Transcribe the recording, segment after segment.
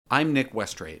I'm Nick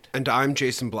Westrade. And I'm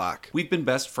Jason Black. We've been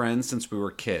best friends since we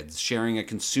were kids, sharing a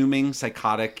consuming,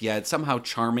 psychotic, yet somehow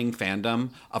charming fandom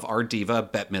of our diva,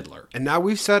 Bette Midler. And now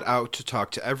we've set out to talk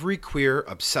to every queer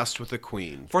obsessed with a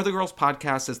queen. For the Girls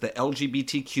podcast is the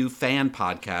LGBTQ fan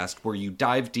podcast where you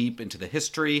dive deep into the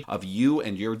history of you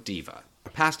and your diva.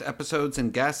 Past episodes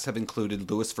and guests have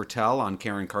included Louis Virtel on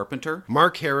Karen Carpenter,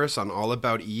 Mark Harris on All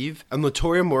About Eve, and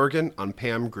Latoya Morgan on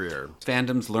Pam Grier.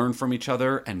 Fandoms learn from each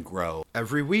other and grow.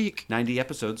 Every week. 90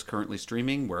 episodes currently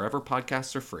streaming wherever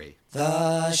podcasts are free.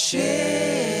 The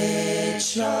Shit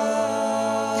Show.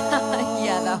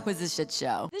 Yeah, that was a shit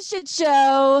show. The Shit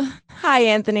Show. Hi,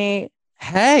 Anthony.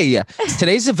 Hey,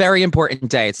 today's a very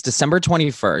important day. It's December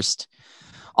 21st.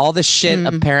 All this shit,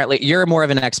 apparently, you're more of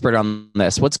an expert on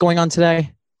this. What's going on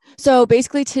today? So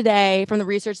basically today, from the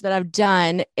research that I've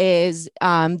done, is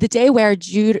the day where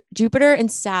Jupiter and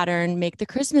Saturn make the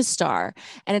Christmas star.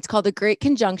 And it's called the Great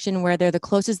Conjunction, where they're the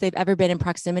closest they've ever been in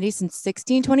proximity since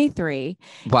 1623.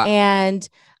 Wow. And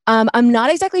I'm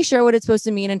not exactly sure what it's supposed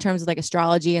to mean in terms of like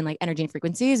astrology and like energy and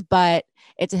frequencies, but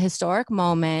it's a historic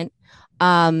moment.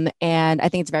 And I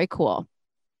think it's very cool.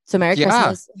 So Merry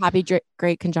Christmas. Happy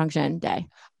Great Conjunction Day.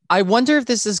 I wonder if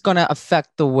this is going to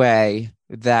affect the way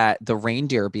that the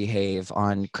reindeer behave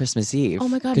on Christmas Eve. Oh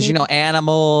my God. Because, you know,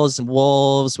 animals and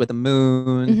wolves with the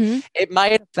moon, it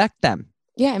might affect them.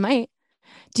 Yeah, it might.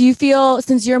 Do you feel,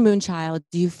 since you're a moon child,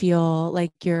 do you feel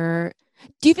like you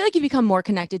become more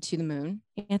connected to the moon,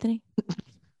 Anthony?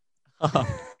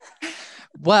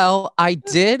 Well, I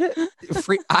did.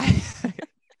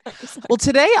 Well,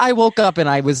 today I woke up and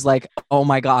I was like, oh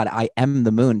my God, I am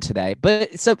the moon today.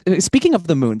 But so speaking of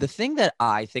the moon, the thing that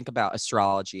I think about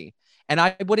astrology, and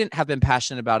I wouldn't have been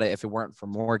passionate about it if it weren't for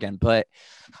Morgan, but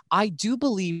I do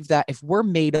believe that if we're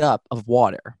made up of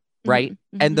water, right?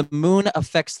 And the moon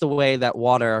affects the way that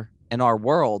water in our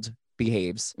world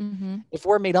behaves. If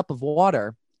we're made up of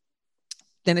water,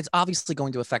 then it's obviously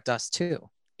going to affect us too.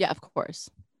 Yeah, of course.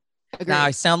 Agreed. Now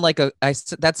I sound like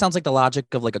that sounds like the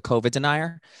logic of like a COVID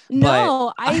denier.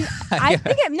 No, I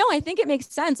think it makes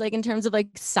sense, like in terms of like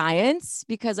science,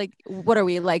 because like, what are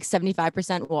we, like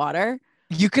 75% water?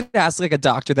 You could ask like a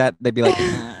doctor that, they'd be like,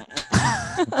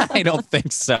 I don't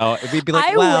think so. We'd be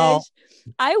like,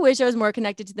 I wish I was more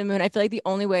connected to the moon. I feel like the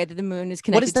only way that the moon is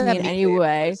connected to me in any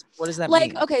way. What does that mean?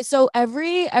 Like, okay, so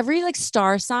every like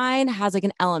star sign has like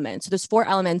an element. So there's 4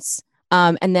 elements.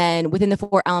 And then within the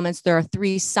 4 elements, there are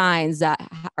 3 signs that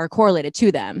are correlated to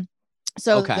them.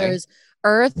 So there's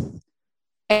earth,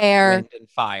 air, wind, and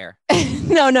fire.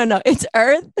 No. It's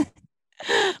earth,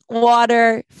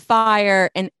 water, fire,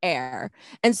 and air.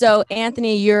 And so,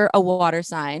 Anthony, you're a water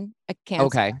sign, a Cancer.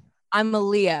 Okay. I'm a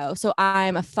Leo, so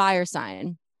I'm a fire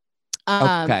sign.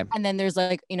 Okay. And then there's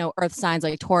like, you know, earth signs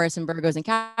like Taurus and Virgos and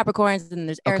Capricorns. And then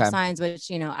there's air signs, which,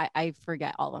 you know, I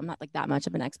forget all of them. I'm not like that much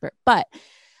of an expert, but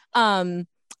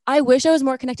I wish I was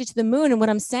more connected to the moon. And what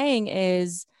I'm saying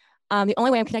is, the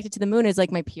only way I'm connected to the moon is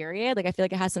like my period. Like, I feel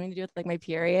like it has something to do with like my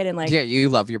period. And like, yeah, you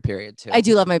love your period too. I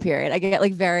do love my period. I get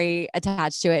like very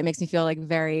attached to it. It makes me feel like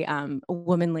very,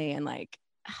 womanly and like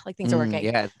things are working.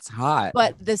 Yeah, it's hot.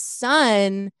 But the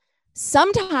sun,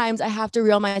 sometimes I have to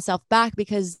reel myself back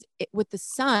because with the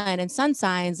sun and sun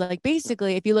signs, like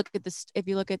basically, if you look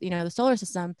at, you know, the solar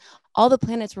system, all the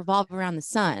planets revolve around the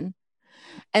sun.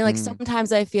 And like,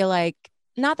 sometimes I feel like,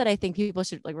 not that I think people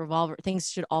should like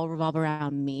things should all revolve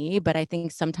around me, but I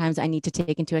think sometimes I need to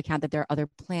take into account that there are other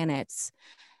planets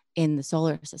in the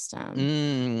solar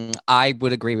system. I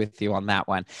would agree with you on that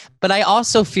one. But I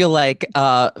also feel like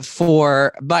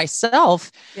for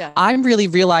myself, I'm really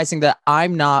realizing that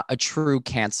I'm not a true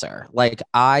Cancer. Like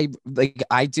I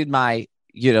did my,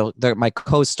 you know, my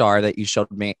co-star that you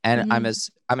showed me, and I'm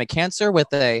a Cancer with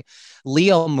a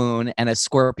Leo moon and a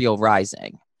Scorpio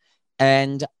rising.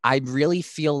 And I really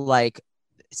feel like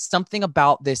something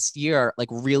about this year like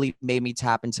really made me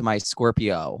tap into my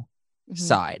Scorpio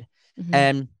side.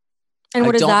 And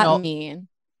what does that mean?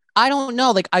 I don't know.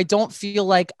 Like, I don't feel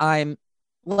like I've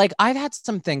had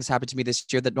some things happen to me this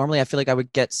year that normally I feel like I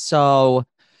would get so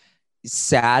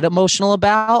sad, emotional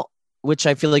about, which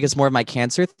I feel like is more of my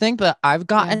Cancer thing, but I've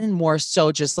gotten more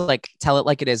so just like tell it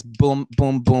like it is, boom,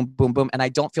 boom, boom, boom, boom. And I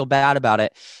don't feel bad about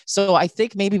it. So I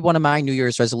think maybe one of my New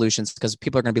Year's resolutions, because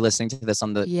people are going to be listening to this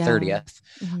on the 30th.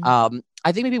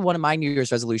 I think maybe one of my New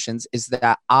Year's resolutions is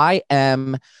that I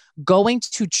am going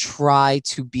to try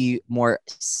to be more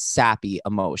sappy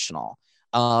emotional.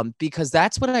 Because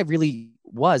that's what I really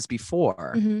was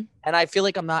before. And I feel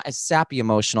like I'm not as sappy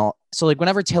emotional. So like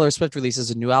whenever Taylor Swift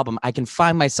releases a new album, I can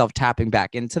find myself tapping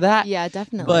back into that. Yeah,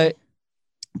 definitely.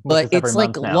 But it's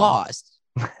like lost.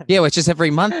 Yeah, which is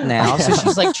every month now. So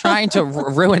she's like trying to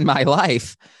ruin my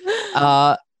life.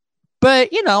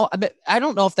 But you know, I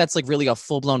don't know if that's like really a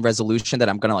full-blown resolution that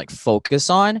I'm gonna like focus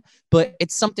on, but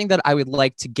it's something that I would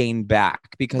like to gain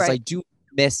back because I do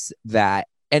miss that.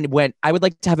 And when I would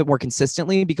like to have it more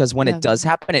consistently, because when it does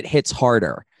happen, it hits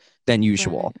harder than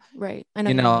usual. Right. I know.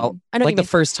 You know, I know like the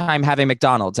first time having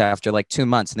McDonald's after like 2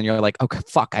 months, and then you're like, okay,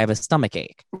 fuck, I have a stomach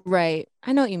ache. Right.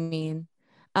 I know what you mean.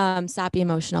 Sappy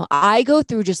emotional. I go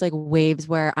through just like waves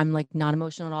where I'm like not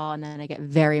emotional at all, and then I get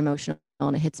very emotional,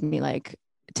 and it hits me like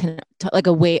like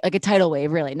a wave, like a tidal wave,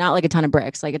 really, not like a ton of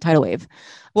bricks, like a tidal wave.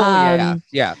 Well,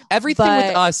 yeah. Everything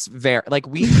with us, like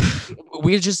we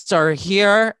just are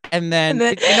here, and then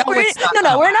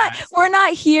we're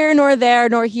not here nor there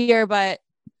nor here, but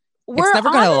it's never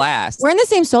gonna last. We're in the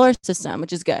same solar system,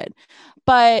 which is good.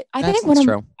 But I think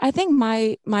I think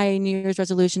my New Year's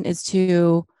resolution is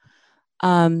to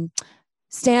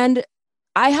stand.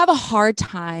 I have a hard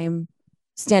time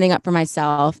standing up for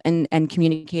myself and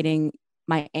communicating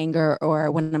my anger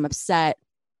or when I'm upset,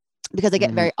 because I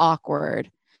get very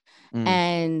awkward.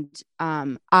 And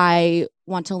I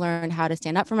want to learn how to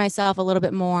stand up for myself a little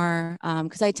bit more,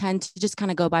 because I tend to just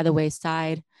kind of go by the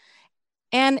wayside.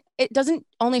 And it doesn't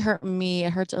only hurt me,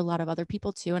 it hurts a lot of other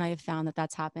people too. And I have found that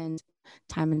that's happened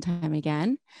time and time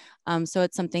again. So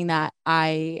it's something that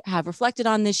I have reflected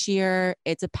on this year.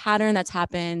 It's a pattern that's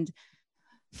happened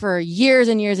for years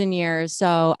and years and years.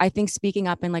 So I think speaking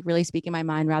up and like really speaking my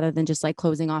mind rather than just like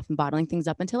closing off and bottling things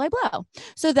up until I blow.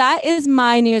 So that is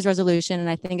my New Year's resolution. And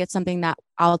I think it's something that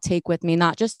I'll take with me,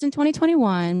 not just in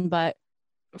 2021, but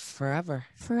forever.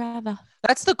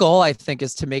 That's the goal, I think,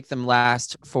 is to make them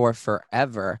last for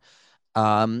forever.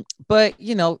 But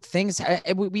you know, things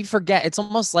we forget. It's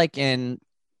almost like in,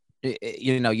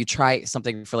 you know, you try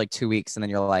something for like 2 weeks and then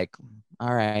you're like,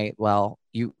 all right, well,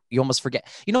 you almost forget.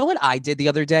 You know what I did the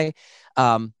other day?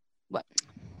 What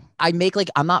I make, like,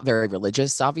 I'm not very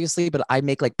religious, obviously, but I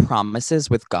make like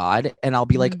promises with God, and I'll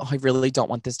be like, oh, I really don't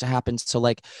want this to happen. So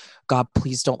like, God,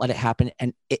 please don't let it happen.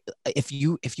 And if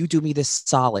you do me this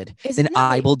solid, then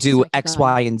I will do X,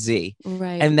 Y, and Z.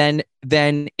 Right. And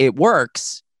then it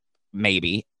works,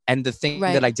 maybe. And the thing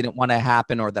that I didn't want to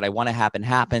happen or that I want to happen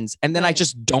happens. And then I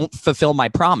just don't fulfill my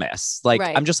promise. Like,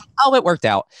 I'm just, oh, it worked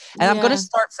out. And I'm going to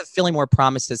start fulfilling more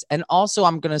promises. And also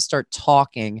I'm going to start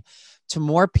talking to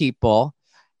more people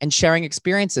and sharing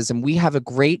experiences. And we have a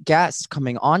great guest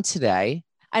coming on today.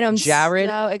 I know. I'm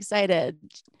so excited.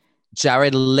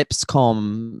 Jared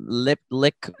Lipscomb.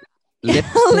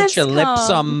 Put your lips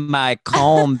on my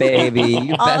comb, baby.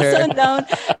 You better. Also known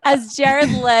as Jared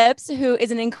Lips, who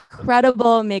is an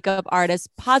incredible makeup artist,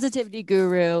 positivity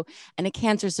guru, and a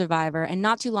cancer survivor. And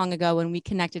not too long ago, when we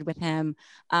connected with him,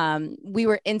 we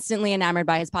were instantly enamored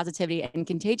by his positivity and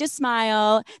contagious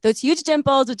smile, those huge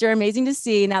dimples, which are amazing to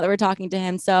see now that we're talking to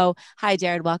him. So, hi,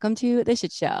 Jared. Welcome to The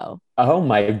Shit Show. Oh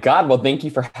my God. Well, thank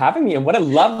you for having me. And what a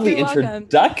lovely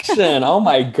introduction. Oh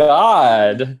my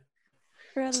God.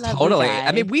 Totally. Guy.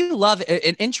 I mean, we love it.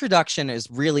 An introduction is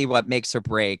really what makes or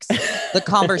breaks the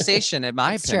conversation, in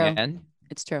my opinion. True.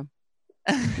 It's true.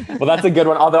 Well, that's a good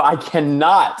one. Although I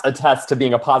cannot attest to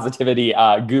being a positivity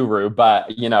guru,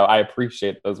 but you know, I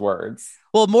appreciate those words.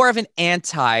 Well, more of an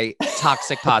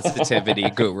anti-toxic positivity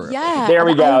guru. Yeah. There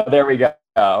we go.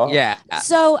 Yeah.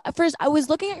 So first, I was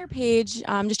looking at your page,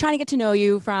 just trying to get to know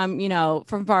you from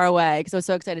far away, because I was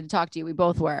so excited to talk to you. We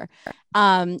both were.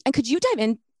 And could you dive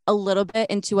in a little bit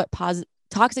into what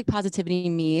toxic positivity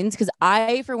means? Because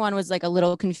I, for one, was like a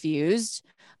little confused.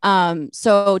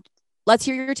 So let's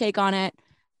hear your take on it,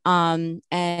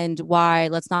 and why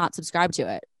let's not subscribe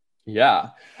to it. Yeah.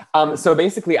 So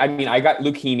basically, I mean, I got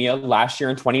leukemia last year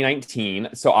in 2019.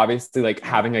 So obviously, like,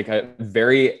 having like a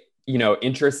very,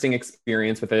 interesting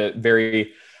experience with a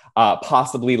very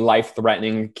possibly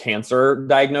life-threatening cancer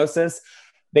diagnosis.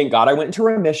 Thank God I went into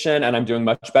remission and I'm doing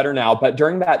much better now. But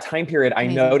during that time period, I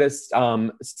noticed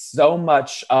so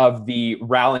much of the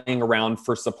rallying around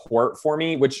for support for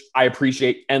me, which I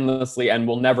appreciate endlessly and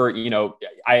will never,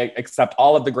 I accept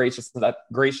all of the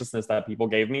graciousness that people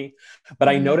gave me. But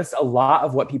I noticed a lot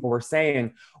of what people were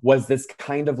saying was this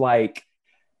kind of like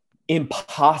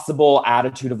impossible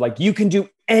attitude of like, you can do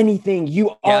anything.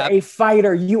 You are a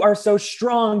fighter. You are so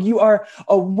strong. You are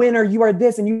a winner. You are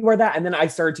this and you are that. And then I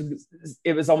started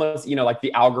it was almost, like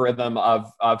the algorithm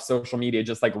of social media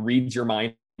just like reads your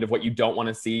mind of what you don't want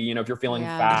to see. If you're feeling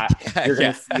fat, you're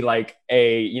going to see like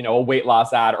a weight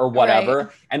loss ad or whatever. Right.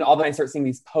 And all of a sudden I start seeing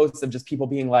these posts of just people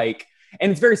being like,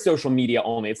 and it's very social media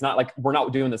only. It's not like we're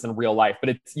not doing this in real life, but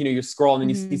it's, you scroll and then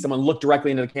you see someone look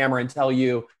directly into the camera and tell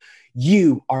you,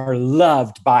 you are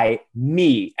loved by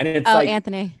me. And it's like,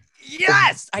 Anthony.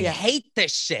 Yes, I Yeah. hate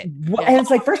this shit. And it's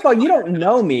like, first of all, you don't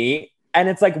know me. And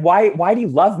it's like, why do you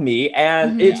love me?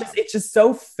 And it's just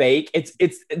so fake.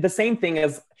 It's the same thing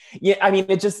as, I mean,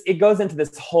 it goes into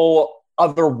this whole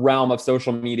other realm of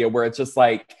social media where it's just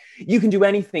like, you can do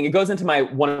anything. It goes into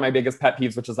one of my biggest pet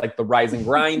peeves, which is like the rise and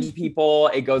grind people.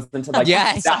 It goes into like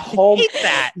Yes, that whole, I hate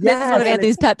that. This is one of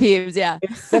Anthony's pet peeves. Yeah.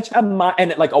 it's such and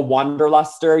like a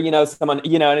wanderluster, someone,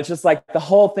 and it's just like the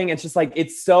whole thing. It's just like,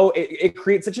 it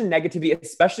creates such a negativity,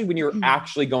 especially when you're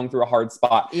actually going through a hard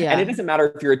spot. Yeah. And it doesn't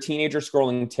matter if you're a teenager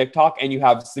scrolling TikTok and you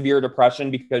have severe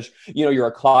depression because, you're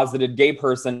a closeted gay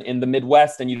person in the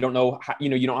Midwest and you don't know how,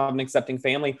 you don't have an accepting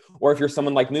family, or if you're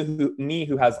someone like me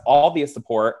who has all the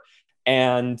support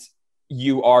and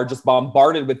you are just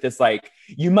bombarded with this, like,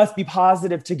 you must be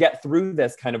positive to get through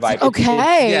this kind of vibe.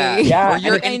 Okay. Yeah. Or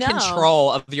you're I in know.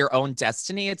 control of your own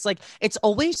destiny. It's like, it's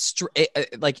always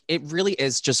like, it really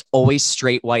is just always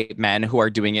straight white men who are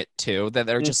doing it too. That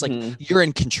are just like, you're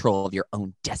in control of your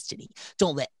own destiny.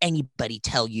 Don't let anybody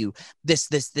tell you this.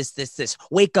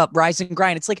 Wake up, rise and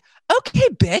grind. It's like, okay,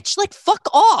 bitch, like, fuck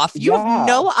off. You have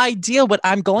no idea what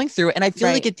I'm going through. And I feel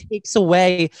like it takes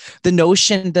away the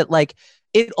notion that, like,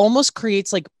 it almost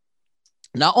creates like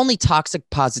not only toxic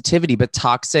positivity, but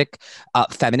toxic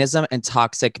feminism and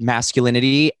toxic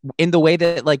masculinity in the way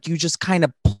that, like, you just kind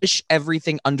of push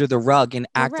everything under the rug and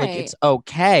act like it's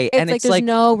okay. It's and like it's there's like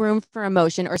no room for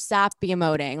emotion or sappy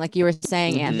emoting, like you were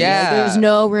saying, Anthony. Yeah. Like, there's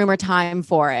no room or time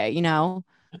for it,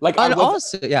 Like, and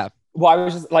also, yeah. Well, I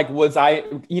was just like,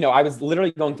 I was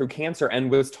literally going through cancer and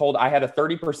was told I had a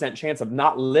 30% chance of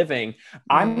not living.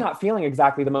 I'm not feeling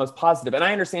exactly the most positive. And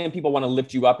I understand people want to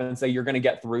lift you up and say, you're going to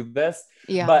get through this.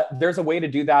 Yeah. But there's a way to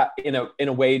do that in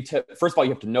a way to, first of all,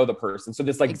 you have to know the person. So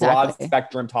this like broad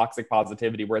spectrum toxic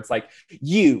positivity where it's like,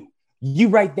 you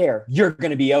right there, you're going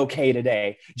to be okay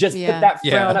today. Just put that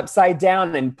frown upside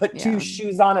down and put two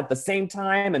shoes on at the same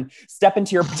time and step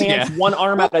into your pants one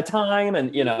arm at a time.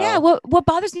 And, Yeah. What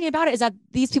bothers me about it is that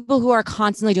these people who are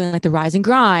constantly doing like the rise and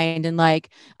grind and like,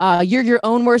 you're your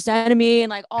own worst enemy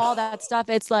and like all that stuff.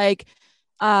 It's like,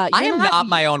 I am not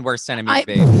my own worst enemy,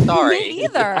 babe. Sorry. Me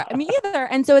either.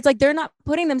 And so it's like, they're not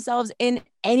putting themselves in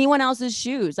anyone else's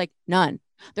shoes. Like none.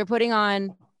 They're putting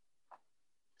on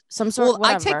some sort of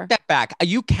whatever. I take that back.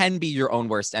 You can be your own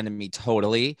worst enemy,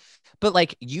 totally. But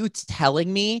like, you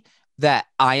telling me that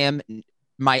I am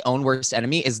my own worst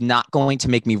enemy is not going to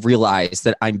make me realize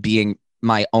that I'm being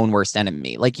my own worst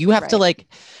enemy. Like, you have to like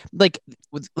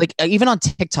even on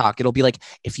TikTok, it'll be like,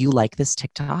 if you like this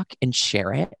TikTok and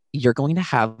share it, you're going to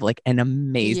have like an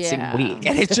amazing week.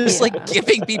 And it's just like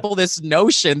giving people this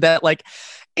notion that like,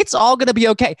 it's all going to be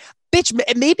okay. Bitch,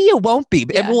 maybe it won't be.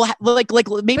 It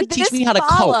will maybe teach me how to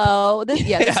cope.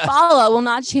 This follow will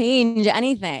not change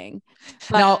anything.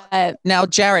 But, now,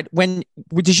 Jared, when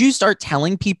did you start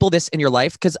telling people this in your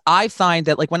life? Because I find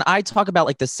that like when I talk about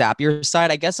like the sappier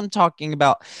side, I guess I'm talking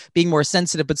about being more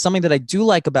sensitive. But something that I do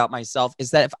like about myself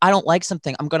is that if I don't like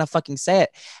something, I'm gonna fucking say it,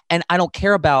 and I don't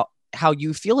care about how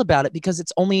you feel about it because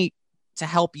it's only to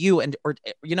help you or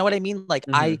you know what I mean? Like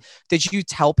did you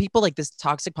tell people like this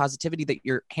toxic positivity that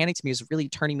you're handing to me is really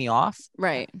turning me off?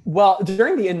 Right. Well,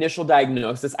 during the initial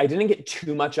diagnosis, I didn't get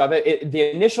too much of it.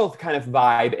 The initial kind of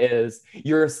vibe is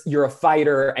you're a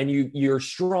fighter and you're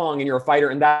strong and you're a fighter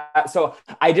and that. So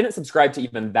I didn't subscribe to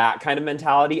even that kind of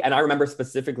mentality. And I remember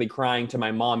specifically crying to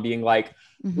my mom being like,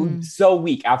 so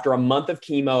weak after a month of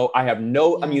chemo. I have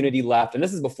no immunity left. And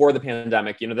this is before the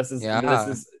pandemic, this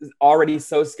is already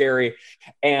so scary.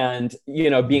 And,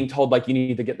 being told like, you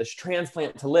need to get this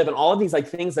transplant to live and all of these like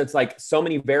things that's like so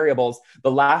many variables.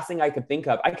 The last thing I could think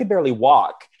of, I could barely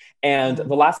walk. And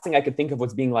the last thing I could think of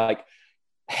was being like,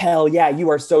 hell yeah, you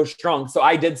are so strong. So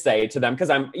I did say to them,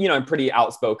 because I'm pretty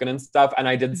outspoken and stuff. And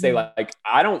I did say like,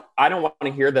 I don't want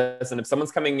to hear this. And if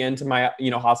someone's coming into my,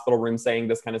 hospital room saying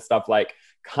this kind of stuff, like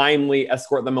kindly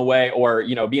escort them away or,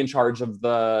 be in charge of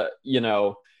the,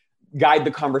 guide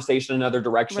the conversation in another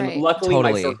direction. Right. Luckily,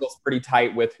 Totally. my circle's pretty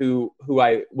tight with who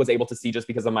I was able to see just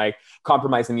because of my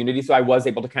compromised immunity. So I was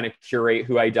able to kind of curate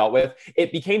who I dealt with.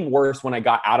 It became worse when I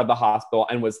got out of the hospital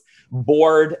and was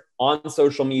bored on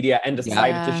social media and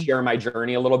decided to share my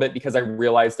journey a little bit because I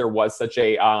realized there was such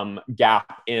a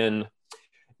gap in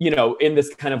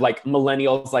this kind of like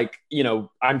millennials, like,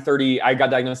 I'm 30, I got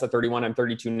diagnosed at 31, I'm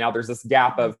 32 now. There's this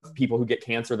gap of people who get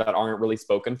cancer that aren't really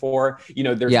spoken for.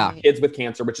 There's kids with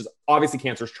cancer, which is obviously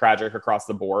cancer is tragic across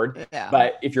the board. Yeah.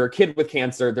 But if you're a kid with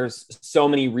cancer, there's so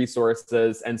many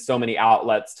resources and so many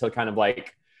outlets to kind of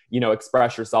like,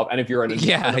 express yourself. And if you're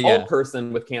an old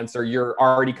person with cancer, you're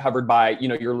already covered by,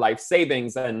 your life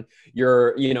savings and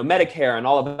your, Medicare and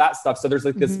all of that stuff. So there's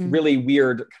like this really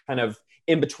weird kind of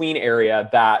in between area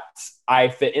that I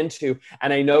fit into.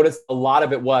 And I noticed a lot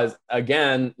of it was,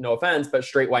 again, no offense, but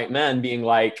straight white men being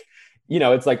like,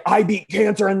 it's like, I beat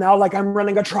cancer and now like I'm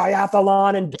running a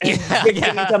triathlon and digging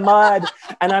into mud.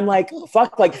 And I'm like,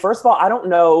 fuck, like, first of all, I don't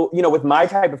know, with my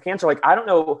type of cancer, like, I don't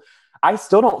know, I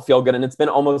still don't feel good. And it's been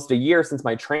almost a year since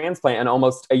my transplant and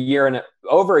almost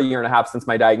over a year and a half since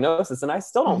my diagnosis. And I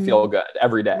still don't feel good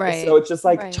every day. Right. So it's just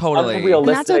like totally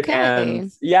unrealistic. And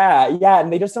that's okay.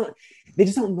 And they just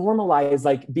don't normalize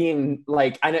like being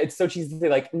like, I know it's so cheesy to say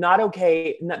like, not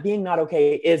okay, being not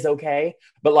okay is okay.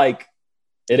 But like,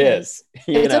 it is.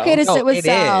 It's okay to sit with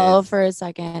self for a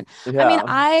second. Yeah. I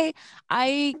mean,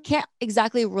 I can't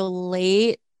exactly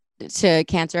relate to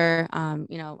cancer.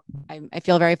 I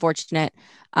feel very fortunate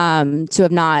to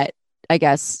have not, I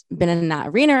guess, been in that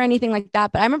arena or anything like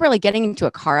that. But I remember like getting into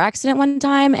a car accident one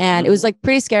time and it was like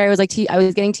pretty scary. It was like I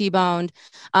was getting T-boned.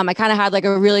 I kind of had like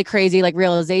a really crazy like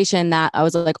realization that I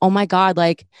was like, oh my God,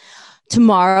 like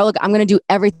tomorrow, like I'm going to do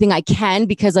everything I can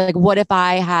because like, what if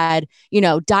I had,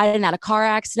 died in a car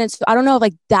accident? So I don't know if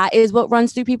like that is what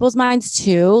runs through people's minds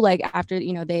too. Like after,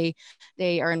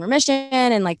 they are in remission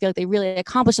and like feel like they really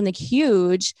accomplished something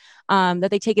huge, that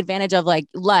they take advantage of like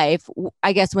life,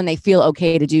 I guess, when they feel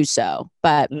okay to do so.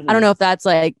 But I don't know if that's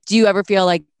like, do you ever feel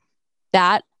like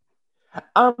that?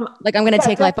 Like I'm going to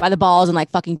take life by the balls and like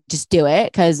fucking just do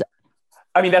it. Cause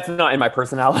I mean, that's not in my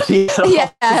personality at all.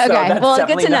 Yeah. Okay. So well,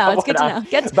 good to know. It's good to know.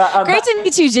 Great to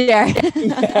meet you, Jared.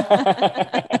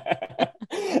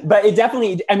 But it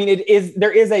definitely, I mean,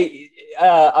 there is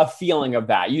a feeling of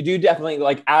that. You do definitely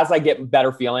like, as I get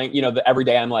better feeling, every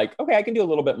day I'm like, okay, I can do a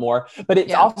little bit more, but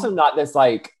it's also not this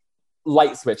like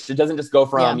light switch. It doesn't just go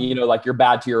from, like you're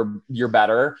bad to you're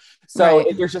better. So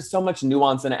there's just so much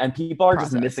nuance in it and people are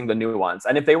just missing the nuance.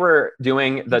 And if they were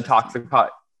doing the toxic,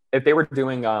 if they were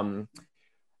doing,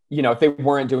 if they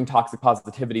weren't doing toxic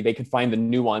positivity, they could find the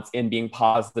nuance in being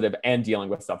positive and dealing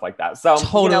with stuff like that. So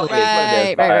totally.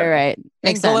 Right.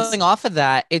 And going off of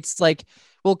that, it's like,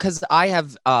 well, because I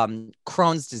have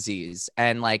Crohn's disease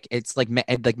and like it's like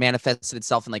it manifested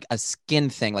itself in like a skin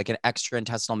thing, like an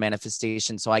extraintestinal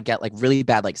manifestation. So I get like really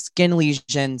bad like skin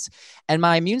lesions and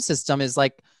my immune system is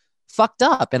like fucked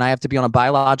up and I have to be on a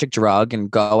biologic drug and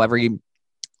go every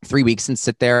 3 weeks and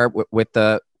sit there with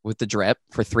the drip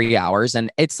for 3 hours.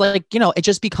 And it's like, it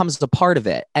just becomes a part of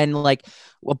it and like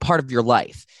a part of your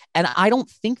life. And I don't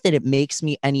think that it makes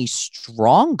me any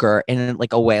stronger in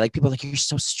like a way, like people are like, you're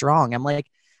so strong. I'm like,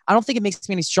 I don't think it makes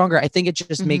me any stronger. I think it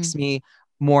just makes me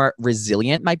more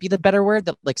resilient might be the better word,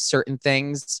 that like certain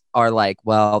things are like,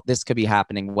 well, this could be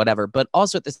happening, whatever. But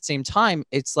also at the same time,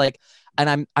 it's like,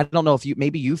 and I don't know if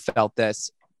maybe you felt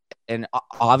this, and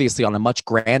obviously on a much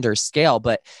grander scale,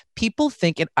 but people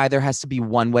think it either has to be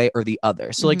one way or the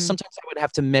other. So like sometimes I would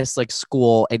have to miss like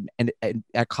school and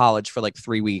at college for like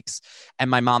 3 weeks and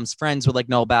my mom's friends would like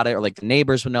know about it or like the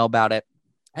neighbors would know about it.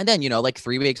 And then, like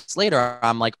 3 weeks later,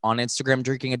 I'm like on Instagram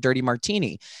drinking a dirty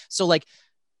martini. So like,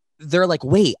 they're like,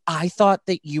 wait, I thought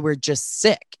that you were just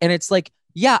sick. And it's like,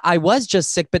 yeah, I was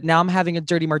just sick, but now I'm having a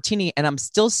dirty martini and I'm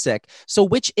still sick. So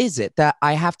which is it that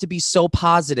I have to be so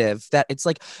positive that it's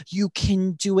like, you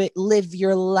can do it, live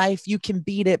your life, you can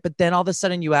beat it. But then all of a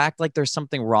sudden you act like there's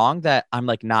something wrong that I'm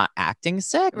like not acting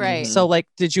sick. Right. So like,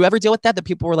 did you ever deal with that? That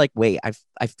people were like, wait,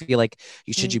 I feel like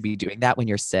you be doing that when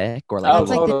you're sick or like,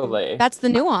 totally. That's the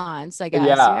nuance, I guess.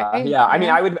 Yeah. Right? Yeah. I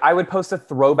mean, I would post a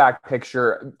throwback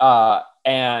picture,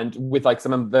 and with like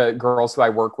some of the girls who I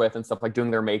work with and stuff like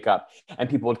doing their makeup and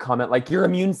people would comment like, your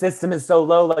immune system is so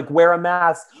low, like wear a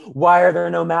mask. Why are there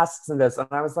no masks in this? And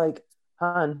I was like,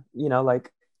 hon,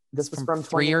 like this was from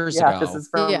 3 years ago. This is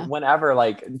from whenever,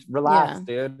 like relax,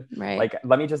 dude. Right. Like,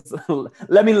 let me live.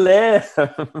 Let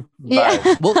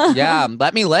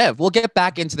me live. We'll get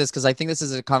back into this because I think this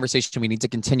is a conversation we need to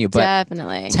continue, but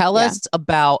definitely tell us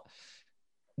about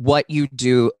what you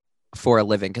do for a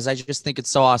living, because I just think it's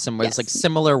so awesome where it's like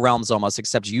similar realms almost,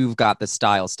 except you've got the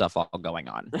style stuff all going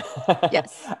on.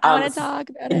 Yes, I want to talk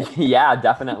about it. Yeah,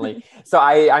 definitely. So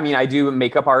I do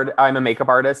makeup art. I'm a makeup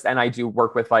artist and I do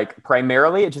work with like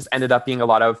primarily it just ended up being a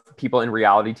lot of people in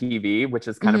reality TV, which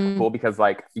is kind of cool because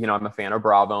like, I'm a fan of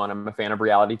Bravo and I'm a fan of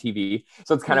reality TV.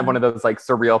 So it's kind of one of those like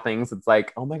surreal things. It's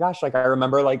like, oh my gosh, like I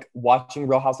remember like watching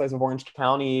Real Housewives of Orange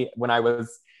County when I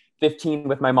was 15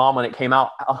 with my mom when it came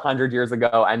out 100 years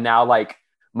ago. And now like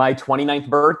my 29th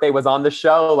birthday was on the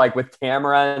show, like with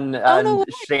Tamara and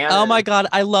Shannon. Oh my God,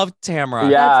 I love Tamara.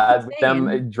 Yeah, with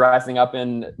them dressing up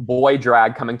in boy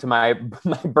drag coming to my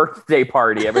birthday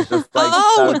party. It was just like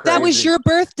so that was your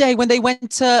birthday when they went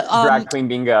to Drag Queen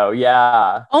Bingo.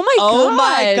 Yeah. Oh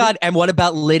my God. And what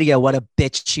about Lydia? What a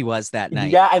bitch she was that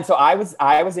night. Yeah, and so I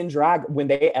was in drag when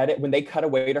they cut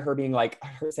away to her being like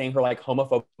her saying her like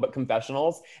homophobic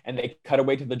confessionals, and they cut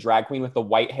away to the drag queen with the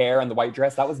white hair and the white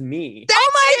dress. That was me.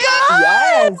 Oh my God.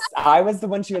 Yes, I was the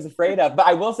one she was afraid of. But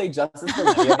I will say justice for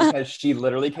Lydia because she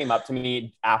literally came up to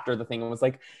me after the thing and was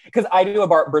like, because I do a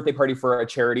birthday party for a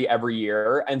charity every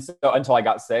year, and so until I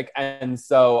got sick, and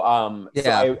so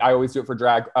I always do it for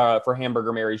drag for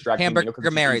Hamburger Mary's drag.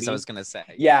 Hamburger Mary's, I was gonna say.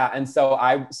 Yeah, and so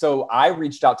I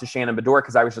reached out to Shannon Bedore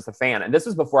because I was just a fan, and this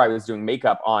was before I was doing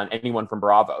makeup on anyone from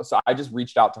Bravo. So I just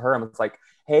reached out to her and was like,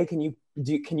 hey, can you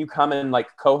come and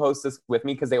like co-host this with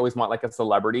me? Because they always want like a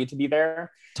celebrity to be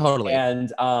there. Totally.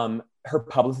 And her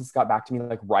publicist got back to me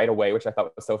like right away, which I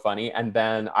thought was so funny. And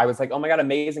then I was like, oh my God,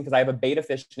 amazing. Because I have a beta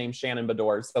fish named Shannon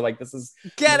Bedore. So like, this is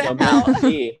get it out.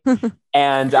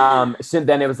 And so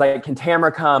then it was like, can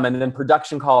Tamara come? And then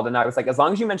production called. And I was like, as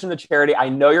long as you mention the charity, I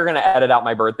know you're going to edit out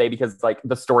my birthday because like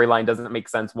the storyline doesn't make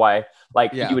sense why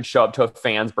like you would show up to a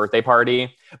fan's birthday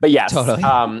party. But yes. Totally.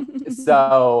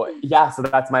 So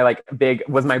that's my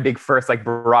my big first like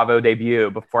Bravo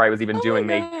debut before I was even doing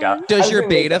makeup. Does your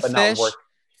beta fish?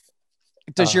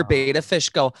 Does your beta fish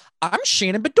go, I'm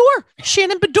Shannon Bedore.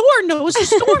 Shannon Bedore knows the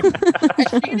story.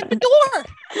 Shannon Bedore.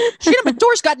 Shannon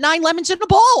Bedore's got 9 lemons in a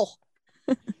bowl.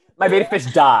 My beta fish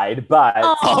died, but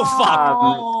fuck.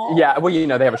 Well, you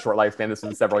know, they have a short lifespan. This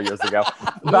was several years ago.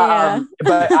 But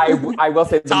but I will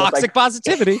say toxic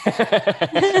positivity.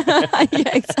 Yeah,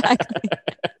 exactly.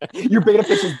 Your beta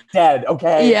fish is dead,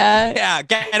 okay? Yeah,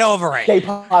 get over it. Stay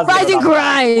positive.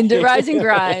 Rise and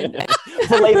grind.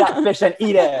 Fillet that fish and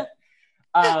eat it.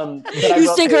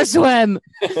 You sink or swim.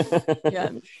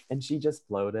 Yeah. And she just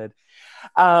floated.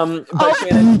 But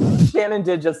Shannon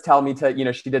did just tell me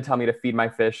to, she did tell me to feed my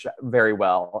fish very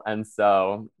well. And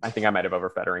so I think I might have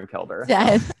overfed her and killed her.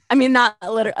 Yeah. I mean, not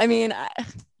literally. I mean,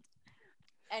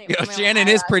 anyway, Shannon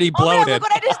is pretty bloated. Look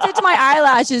what I just did to my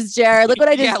eyelashes, Jared. Look what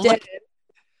I just did.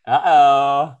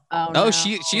 Uh-oh. Oh, no.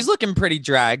 She's looking pretty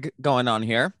drag going on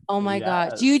here. Oh my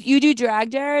God. Do you do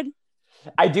drag, Jared?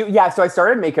 I do. Yeah. So I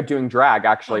started makeup doing drag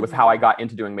actually was how I got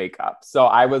into doing makeup. So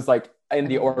I was like in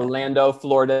the Orlando,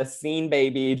 Florida scene,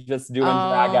 baby, just doing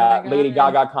drag at Lady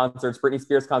Gaga concerts, Britney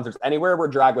Spears concerts, anywhere where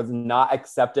drag was not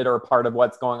accepted or part of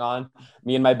what's going on.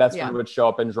 Me and my best friend would show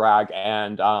up in drag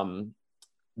and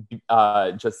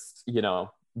just,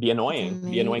 be annoying.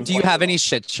 Do you have any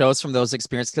shit shows from those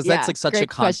experiences? Because that's like such a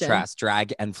contrast,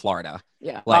 drag and Florida.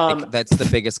 Yeah. Like that's the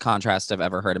biggest contrast I've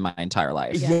ever heard in my entire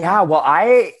life. Yeah. Well,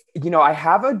 I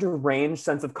have a deranged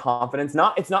sense of confidence.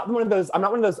 I'm not one of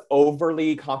those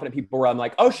overly confident people where I'm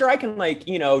like, oh, sure, I can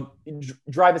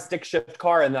drive a stick shift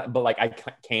car but like I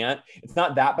can't. It's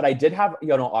not that, but I did have,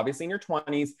 obviously in your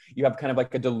 20s, you have kind of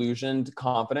like a delusioned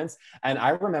confidence. And I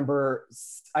remember,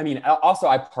 also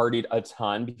I partied a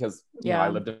ton because I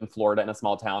lived in Florida in a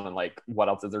small town and like, what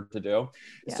else is there to do?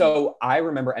 Yeah. So I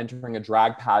remember entering a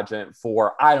drag pageant for,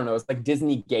 I don't know, it's like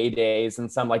Disney Gay Days and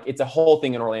it's a whole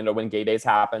thing in Orlando when Gay Days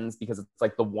happens because it's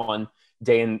like the one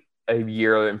day in a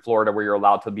year in Florida where you're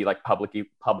allowed to be like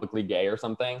publicly gay or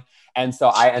something. And so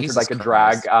I entered like a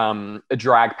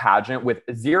drag pageant with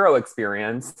zero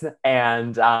experience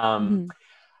and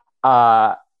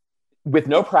with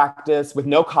no practice, with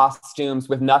no costumes,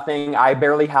 with nothing. I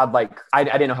barely had I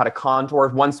didn't know how to contour.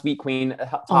 One sweet queen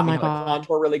taught me how to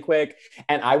contour really quick.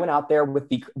 And I went out there with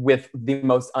the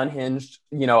most unhinged,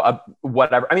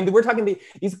 whatever. I mean, we're talking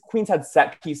these queens had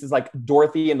set pieces like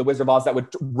Dorothy and the Wizard of Oz that would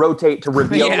rotate to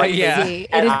reveal. And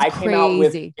I came out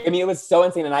with, it was so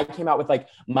insane. And I came out with like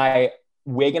my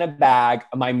wig in a bag,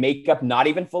 my makeup not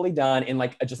even fully done, in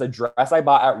like just a dress I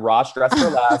bought at Ross Dress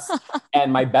for Less,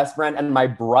 and my best friend and my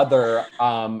brother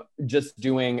just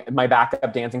doing my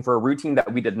backup dancing for a routine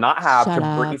that we did not have to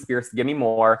Britney Spears Give Me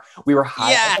More. We were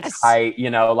high at the height,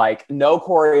 like no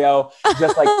choreo,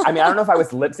 just like I don't know if I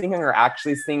was lip syncing or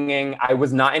actually singing. I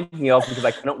was not in heels because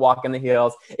I couldn't walk in the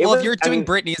heels. If you're doing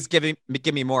Britney's Give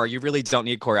Me More, you really don't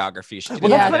need choreography. That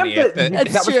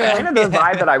was kind of the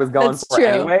vibe that I was going for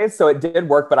anyway. So it did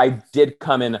work, but I did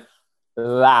come in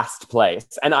last place,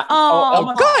 and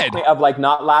good of like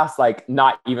not last, like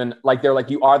not even like they're like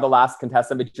you are the last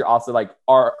contestant, but you're also like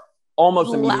are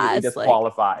almost immediately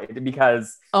disqualified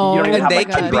because you don't even have, they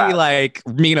can be like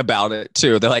mean about it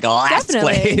too. They're like last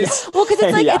place. Well, because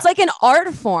it's like it's like an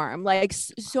art form. Like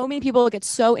so many people get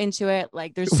so into it.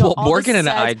 Like there's so Morgan and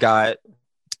I got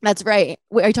That's right.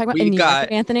 Wait, are you talking about We in New got-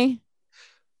 York, Anthony?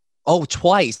 Oh,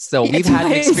 twice. So Yeah, we've had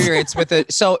an twice. experience with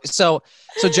it. So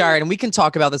Jared, and we can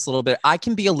talk about this a little bit. I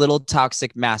can be a little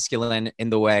toxic masculine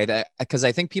in the way that, because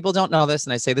I think people don't know this,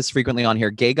 and I say this frequently on here,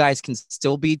 gay guys can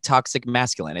still be toxic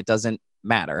masculine. It doesn't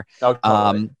matter. Oh,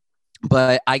 totally.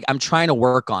 But I'm trying to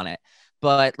work on it.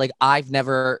 But like, I've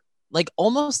never, like,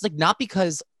 almost like, not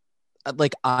because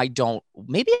like I don't,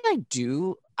 maybe I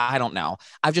do. I don't know.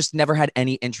 I've just never had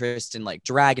any interest in like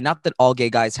drag, and not that all gay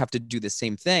guys have to do the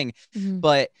same thing,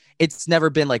 but it's never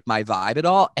been like my vibe at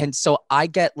all. And so I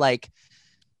get like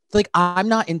I'm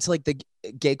not into like the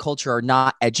gay culture, or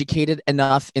not educated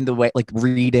enough in the way like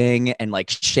reading and like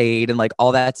shade and like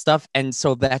all that stuff. And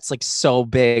so that's like so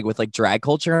big with like drag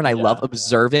culture, and I love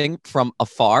observing from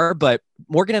afar. But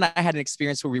Morgan and I had an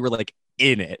experience where we were like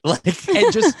in it, like,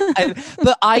 and just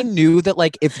but I knew that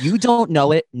like, if you don't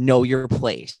know it, know your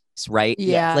place, right?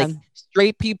 Yeah. Like,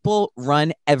 straight people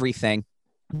run everything.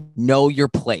 Know your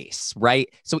place, right?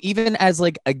 So even as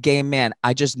like a gay man,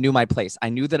 I just knew my place. I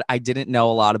knew that I didn't know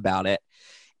a lot about it,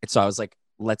 and so I was like,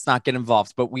 let's not get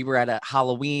involved. But we were at a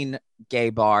Halloween gay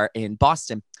bar in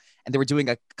Boston, and they were doing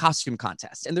a costume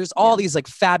contest, and there's all these like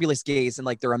fabulous gays and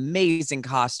like their amazing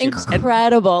costumes.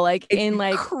 Incredible, like in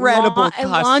like incredible and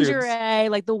costumes. lingerie,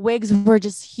 like the wigs were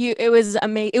just huge. It was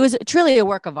amazing. It was truly a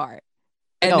work of art.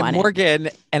 And Go on, Morgan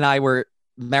and I were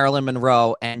Marilyn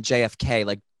Monroe and JFK,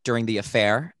 like during the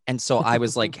affair. And so I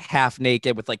was like half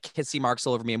naked with like kissy marks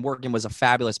all over me. And Morgan was a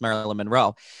fabulous Marilyn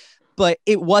Monroe, but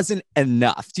it wasn't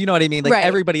enough. Do you know what I mean? Like, Right.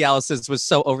 everybody else's was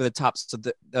so over the top.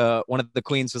 So one of the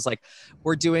queens was like,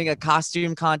 we're doing a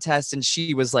costume contest. And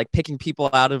she was like picking people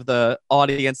out of the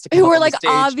audience to come Who up were on the like stage.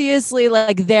 obviously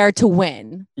like there to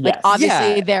win. Like Yes.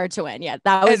 obviously Yeah. there to win. Yeah,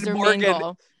 that was And their main Morgan-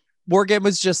 goal. Morgan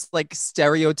was just like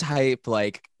stereotype,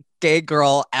 like gay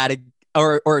girl at a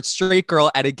or straight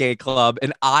girl at a gay club.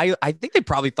 And I think they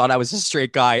probably thought I was a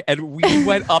straight guy. And we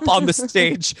went up on the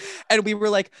stage and we were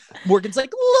like, Morgan's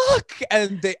like, look.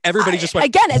 And everybody just went,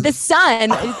 Again, the sun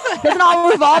doesn't all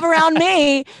revolve around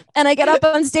me. And I get up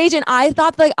on stage and I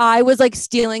thought like I was like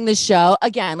stealing the show.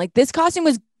 Again, like this costume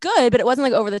was good, but it wasn't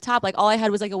like over the top. Like all I had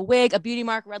was like a wig, a beauty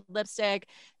mark, red lipstick,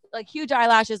 like huge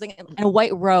eyelashes, like, and a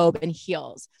white robe and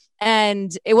heels.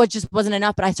 And it wasn't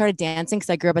enough, but I started dancing because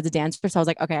I grew up as a dancer. So I was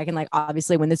like, okay, I can like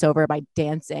obviously win this over by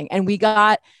dancing. And we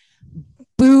got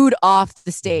booed off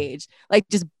the stage, like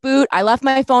just booed. I left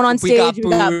my phone on We got stage.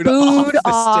 We got booed booed off the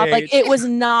off. Like stage. it was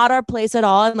not our place at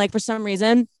all. And like for some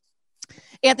reason,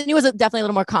 Anthony was definitely a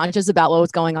little more conscious about what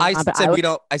was going on. I but said, I we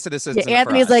don't, I said, this is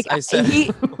Anthony is like, I said, he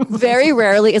very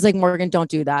rarely is like, Morgan, don't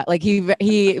do that. Like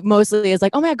he mostly is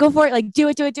like, oh my God, go for it. Like do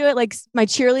it. Like my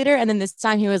cheerleader. And then this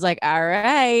time he was like, all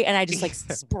right. And I just like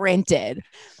sprinted.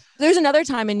 There's another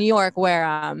time in New York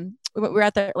where we were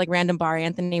at the like random bar,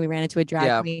 Anthony, we ran into a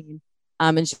drag queen.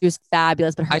 And she was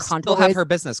fabulous, but her I contour still have was- her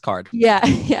business card. yeah.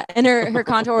 And her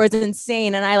contour was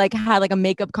insane. And I like had like a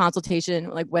makeup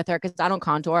consultation like with her because I don't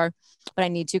contour, but I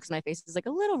need to because my face is like a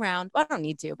little round. Well, I don't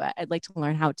need to, but I'd like to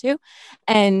learn how to.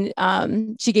 And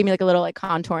she gave me like a little like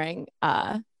contouring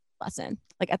lesson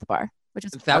like at the bar, which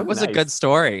was That was a nice. good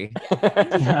story. Do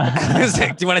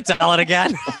you want to tell it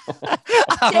again?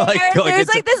 I'm like going there's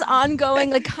into- like this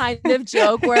ongoing like kind of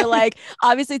joke where like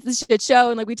obviously it's the shit show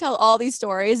and like we tell all these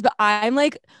stories, but I'm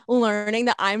like learning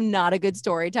that I'm not a good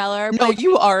storyteller. no, But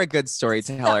you are a good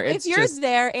storyteller. no, It's if you're just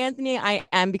there, Anthony, I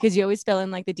am because you always fill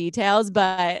in like the details,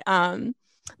 but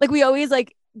like we always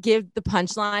like give the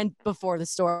punchline before the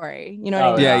story. You know what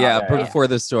I Oh, mean? yeah, yeah. before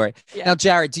the story. Yeah. Now,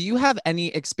 Jared, do you have any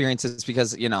experiences?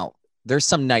 Because there's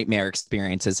some nightmare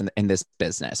experiences in this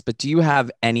business, but do you have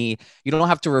any? You don't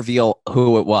have to reveal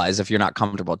who it was if you're not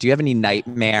comfortable. Do you have any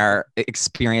nightmare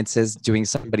experiences doing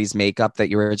somebody's makeup that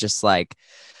you were just like,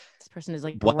 This person is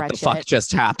like what the wretched. fuck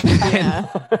just happened? Yeah.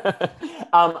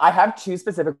 I have two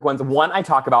specific ones. One I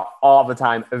talk about all the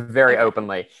time, very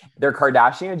openly. They're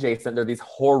Kardashian adjacent. They're these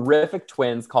horrific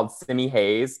twins called Simi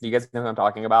Hayes. Do you guys know who I'm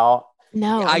talking about?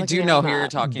 No, I I'm do looking know them who you're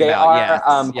up. talking They about. are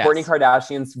Yes, Kourtney yes.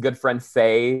 Kardashian's good friend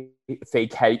Faye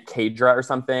Kadra or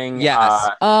something.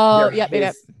 Oh, Yes. They're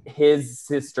yep. his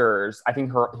sisters, I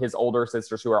think his older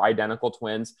sisters who are identical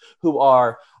twins, who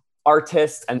are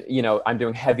artists, and I'm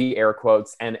doing heavy air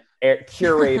quotes, and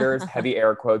curators, heavy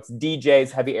air quotes,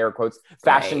 DJs, heavy air quotes,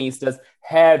 fashionistas,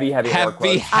 heavy air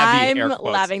quotes. I'm air quotes.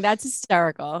 laughing. That's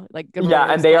hysterical. Like good Yeah,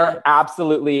 words, and they but- are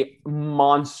absolutely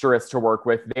monstrous to work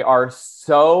with. They are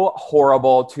so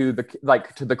horrible to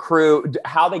the crew.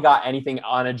 How they got anything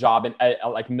on a job in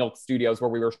like Milk Studios where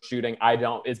we were shooting,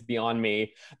 is beyond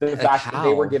me. The fact that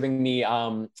they were how? giving me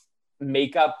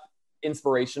makeup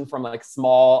inspiration from like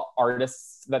small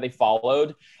artists that they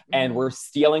followed and were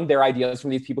stealing their ideas from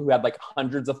these people who had like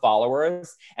hundreds of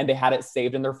followers, and they had it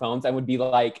saved in their phones, and would be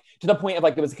like, to the point of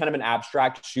like, it was kind of an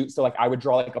abstract shoot. So like I would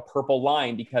draw like a purple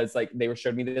line because like they were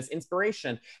showed me this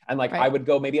inspiration, and like I would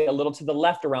go maybe a little to the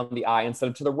left around the eye instead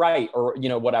of to the right, or, you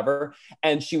know, whatever.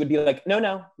 And she would be like,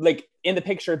 no, like in the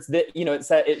picture, it's that, you know,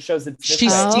 it shows it's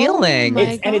she's stealing.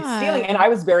 And it's stealing. And I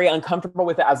was very uncomfortable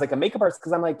with it as like a makeup artist,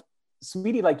 because I'm like,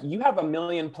 sweetie, like you have 1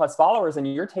 million plus followers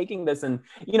and you're taking this, and,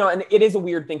 you know, and it is a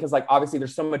weird thing because like obviously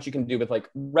there's so much you can do with like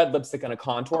red lipstick and a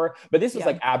contour, but this was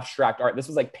like abstract art. This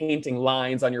was like painting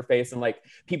lines on your face and like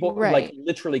people like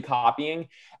literally copying.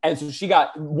 And so she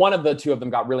got, one of the two of them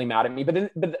got really mad at me,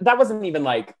 but that wasn't even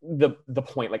like the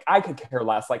point. Like I could care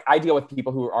less. Like I deal with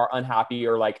people who are unhappy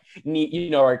or like need,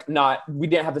 you know, or not, we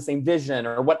didn't have the same vision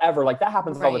or whatever. Like that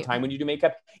happens all the time when you do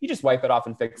makeup. You just wipe it off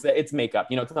and fix it. It's makeup,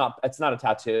 you know, it's not a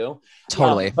tattoo.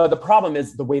 Totally. But the problem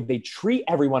is the way they treat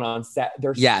everyone on set.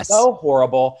 They're so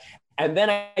horrible. And then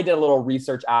I did a little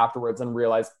research afterwards and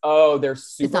realized, oh, they're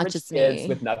super rich kids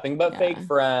with nothing but fake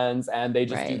friends, and they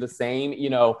just do the same, you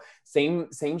know,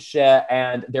 same shit,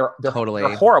 and they're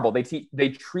horrible. They treat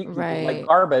people like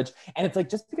garbage, and it's like,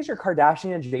 just because you're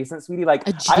Kardashian adjacent, sweetie, like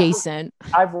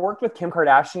I've worked with Kim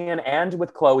Kardashian and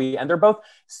with Khloe, and they're both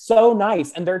so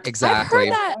nice, and they're I've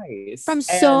heard that from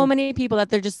so many people that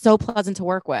they're just so pleasant to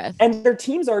work with, and their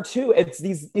teams are too. It's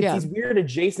these weird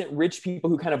adjacent rich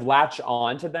people who kind of latch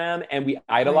on to them, and we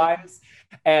idolize.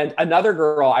 And another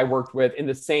girl I worked with in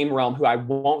the same realm, who I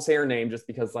won't say her name just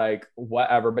because like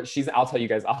whatever, but I'll tell you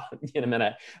guys in a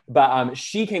minute. But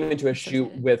she came into a shoot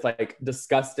with like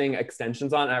disgusting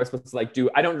extensions on, and I was supposed to like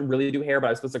I don't really do hair, but I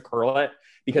was supposed to curl it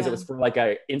because it was for like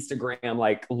a Instagram,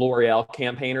 like L'Oreal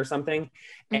campaign or something.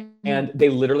 And they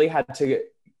literally had to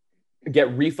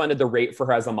get refunded the rate for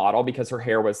her as a model because her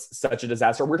hair was such a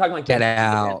disaster. We're talking like get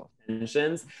out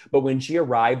extensions, but when she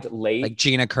arrived late, like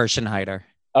Gina Kirschenheiter.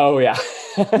 Oh yeah.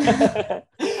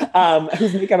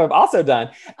 Whose makeup I've also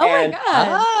done. My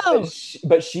God.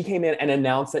 But she came in and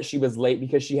announced that she was late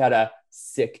because she had a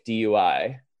sick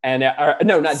DUI. And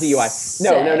no, not DUI. Sick.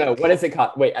 No. What is it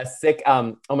called? Wait, a sick,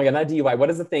 oh my God, not DUI. What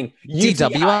is the thing?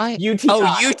 DWI? UTI.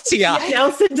 Oh, UTI. She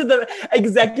announced it to the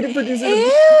executive producer.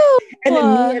 Ew. And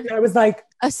then I was like,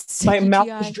 my mouth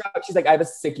UTI. was dropped. She's like, I have a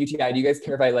sick UTI. Do you guys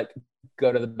care if I like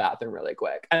go to the bathroom really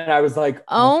quick? And I was like,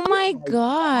 oh my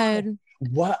God.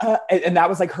 What? And that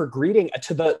was like her greeting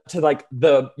to like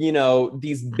the, you know,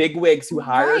 these big wigs who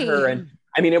hired her. And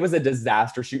I mean, it was a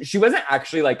disaster. She wasn't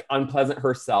actually like unpleasant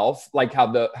herself, like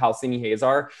how Simi Hayes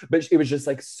are, but it was just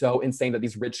like so insane that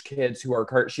these rich kids who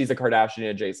are, she's a Kardashian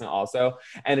adjacent also.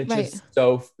 And it's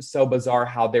just so bizarre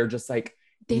how they're just like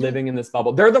living in this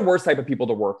bubble. They're the worst type of people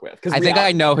to work with. I think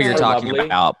I know who you're talking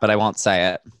about, but I won't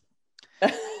say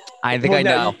it. I think I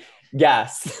know.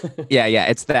 Yes. yeah,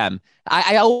 it's them.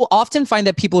 I often find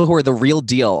that people who are the real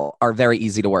deal are very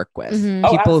easy to work with.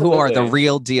 People who are the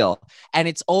real deal. And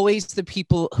it's always the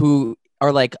people who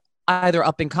are like either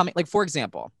up and coming. Like, for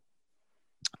example,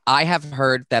 I have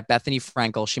heard that Bethany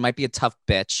Frankel, she might be a tough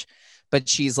bitch, but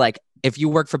she's like, if you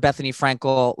work for Bethany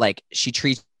Frankel, like she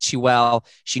treats you well,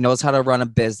 she knows how to run a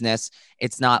business.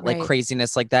 It's not like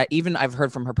craziness like that. Even I've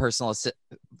heard from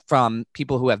from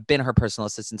people who have been her personal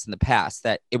assistants in the past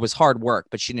that it was hard work,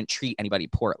 but she didn't treat anybody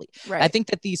poorly. I think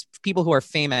that these people who are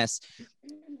famous,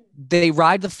 they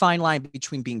ride the fine line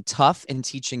between being tough and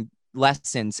teaching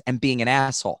lessons and being an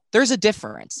asshole. There's a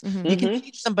difference. You can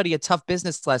teach somebody a tough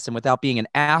business lesson without being an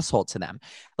asshole to them.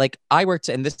 Like I worked,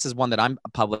 and this is one that I'm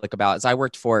public about, is I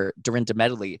worked for Dorinda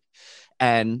Medley,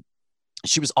 and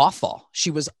she was awful.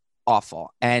 She was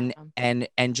awful and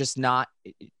just not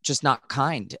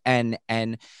kind,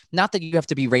 and not that you have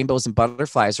to be rainbows and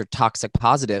butterflies or toxic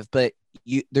positive, but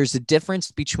there's a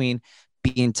difference between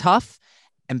being tough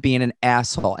and being an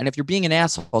asshole. And if you're being an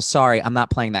asshole, sorry, I'm not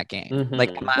playing that game.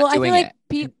 Like, I'm not doing I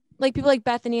feel like people like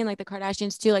Bethany and like the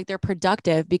Kardashians too, like they're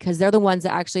productive because they're the ones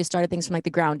that actually started things from like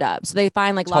the ground up. So they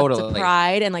find like lots of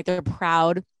pride, and like they're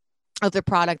proud of their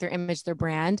product, their image, their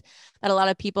brand, that a lot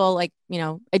of people like, you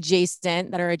know,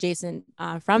 adjacent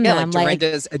from them. Like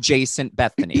Dorinda's adjacent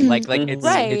Bethany. like it's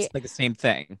like the same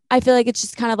thing. I feel like it's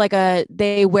just kind of like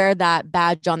they wear that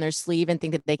badge on their sleeve and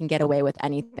think that they can get away with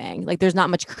anything. Like there's not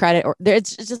much credit, or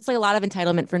it's just like a lot of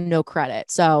entitlement for no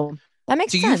credit. So that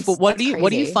makes sense. What do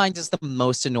you find is the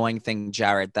most annoying thing,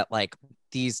 Jared, that like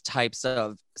these types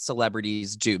of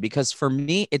celebrities do? Because for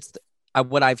me,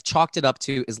 what I've chalked it up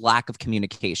to is lack of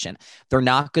communication. They're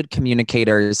not good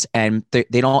communicators, and they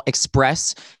don't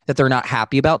express that they're not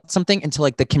happy about something until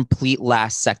like the complete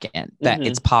last second that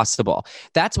it's possible.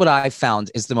 That's what I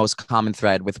found is the most common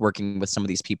thread with working with some of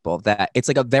these people, that it's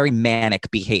like a very manic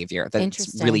behavior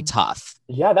that's really tough.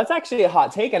 Yeah, that's actually a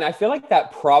hot take. And I feel like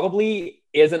that probably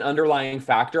is an underlying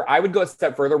factor. I would go a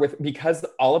step further with, because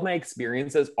all of my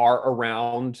experiences are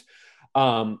around,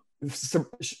 so,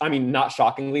 I mean, not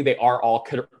shockingly, they are all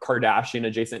Kardashian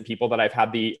adjacent people that I've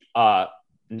had the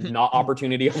not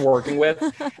opportunity of working with.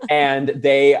 And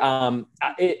they,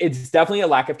 it's definitely a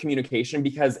lack of communication,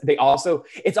 because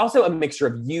it's also a mixture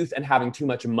of youth and having too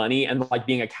much money and like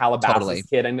being a Calabasas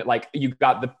kid. And like, you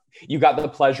got the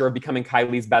pleasure of becoming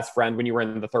Kylie's best friend when you were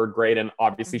in the 3rd grade. And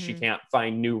obviously she can't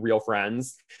find new real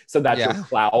friends. So that's your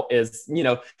clout is,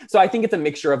 so I think it's a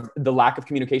mixture of the lack of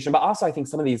communication, but also I think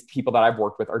some of these people that I've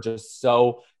worked with are just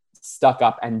so stuck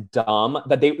up and dumb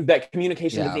that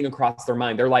communication doesn't even cross their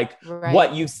mind. They're like,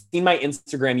 what, you've seen my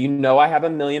Instagram, I have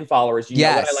 1 million followers,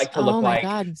 know what I like to look like.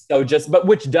 God. So but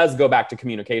which does go back to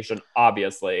communication,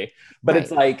 obviously, but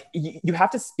it's like, you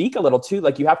have to speak a little too.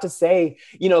 Like you have to say,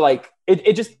 like,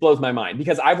 it just blows my mind,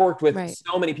 because I've worked with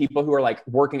so many people who are like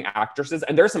working actresses,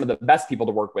 and they're some of the best people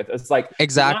to work with. It's like,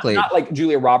 not like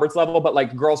Julia Roberts level, but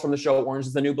like girls from the show Orange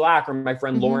is the New Black, or my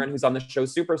friend Lauren, who's on the show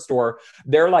Superstore.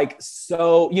 They're like,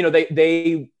 so,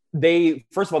 they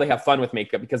first of all, they have fun with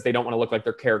makeup because they don't want to look like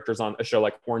their characters on a show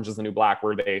like Orange is the New Black,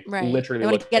 where they literally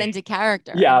want to get into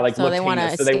character. Yeah. Like, so they want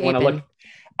to look.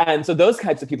 And so those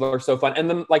types of people are so fun. And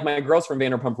then like my girls from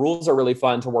Vanderpump Rules are really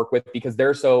fun to work with, because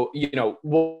they're so,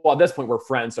 well, at this point we're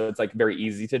friends, so it's like very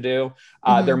easy to do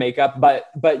their makeup.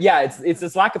 But yeah, it's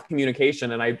this lack of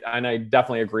communication. And I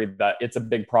definitely agree that it's a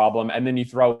big problem. And then you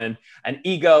throw in an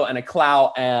ego and a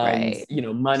clout and,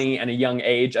 money and a young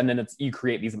age. And then you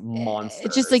create these monsters.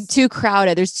 It's just like too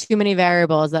crowded. There's too many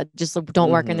variables that just don't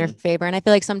work in their favor. And I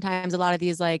feel like sometimes a lot of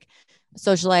these like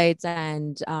socialites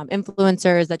and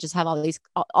influencers that just have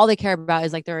all they care about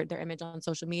is like their image on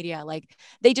social media. Like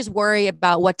they just worry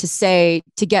about what to say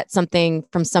to get something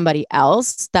from somebody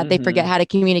else, that they forget how to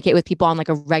communicate with people on like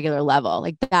a regular level,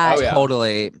 like that.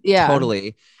 Totally.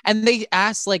 And they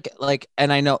ask like,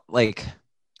 and I know like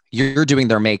you're doing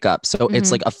their makeup, so it's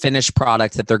like a finished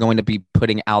product that they're going to be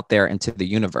putting out there into the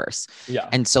universe.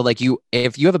 And so like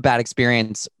if you have a bad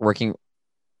experience working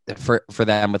for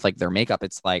them with like their makeup,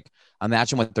 it's like,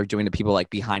 imagine what they're doing to people like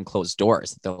behind closed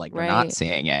doors. They're like, they're not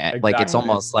seeing it. Exactly. Like, it's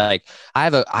almost like I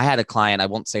had a client, I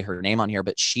won't say her name on here,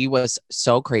 but she was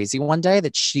so crazy one day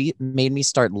that she made me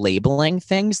start labeling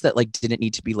things that like didn't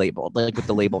need to be labeled, like with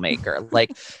the label maker.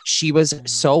 Like she was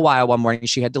so wild. One morning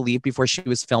she had to leave before she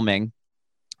was filming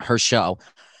her show.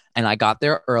 And I got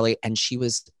there early and she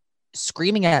was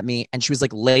screaming at me and she was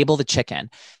like, label the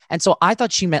chicken. And so I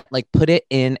thought she meant like put it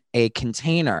in a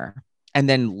container and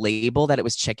then label that it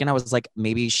was chicken. I was like,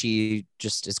 maybe she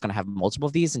just is going to have multiple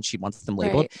of these and she wants them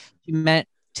labeled. She meant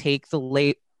take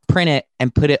the print it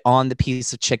and put it on the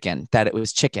piece of chicken that it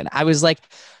was chicken. I was like,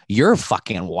 you're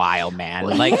fucking wild, man.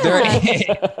 Like,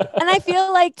 and I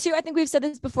feel like too, I think we've said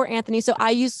this before, Anthony. So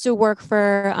I used to work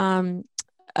for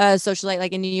a socialite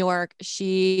like in New York.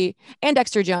 And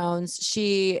Dexter Jones.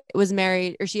 She is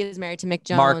married to Mick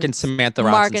Jones. Mark and Samantha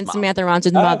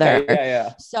Ronson's mother. Okay.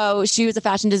 Yeah. So she was a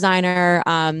fashion designer.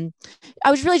 I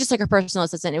was really just like her personal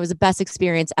assistant. It was the best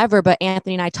experience ever. But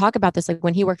Anthony and I talk about this, like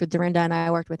when he worked with Dorinda and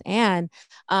I worked with Anne,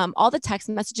 all the text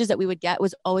messages that we would get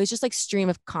was always just like stream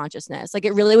of consciousness. Like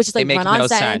it really was just like run on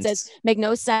sentences, make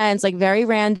no sense, like very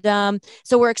random.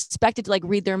 So we're expected to like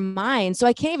read their minds. So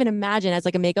I can't even imagine as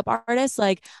like a makeup artist,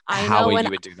 like I know when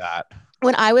you would do that.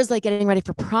 When I was like getting ready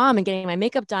for prom and getting my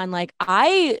makeup done, like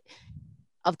I,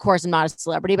 of course, I'm not a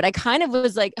celebrity, but I kind of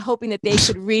was like hoping that they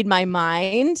could read my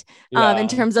mind in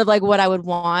terms of like what I would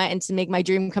want and to make my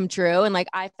dream come true. And like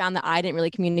I found that I didn't really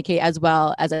communicate as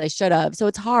well as I should have. So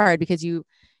it's hard because you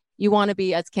want to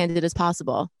be as candid as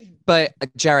possible. But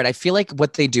Jared, I feel like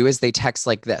what they do is they text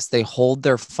like this. They hold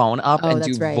their phone up and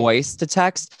do voice to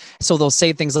text. So they'll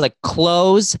say things like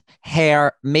clothes,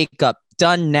 hair, makeup,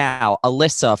 done now.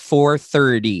 Alyssa,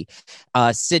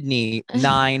 4:30. Sydney,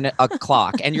 9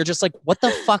 o'clock. And you're just like, what the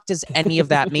fuck does any of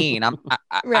that mean?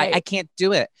 I can't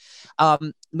do it.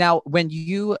 Now, when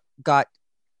you got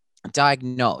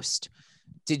diagnosed,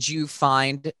 did you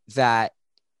find that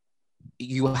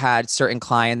you had certain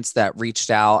clients that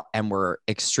reached out and were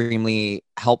extremely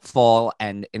helpful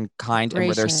and kind? And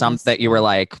were there some that you were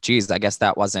like, geez, I guess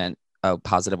that wasn't a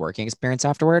positive working experience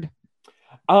afterward?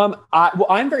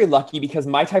 I'm very lucky because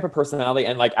my type of personality,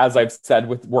 and like, as I've said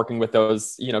with working with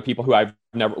those, people who I've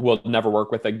will never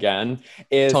work with again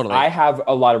is Totally. I have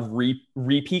a lot of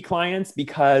repeat clients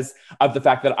because of the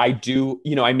fact that I do,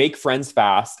 I make friends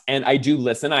fast and I do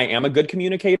listen. I am a good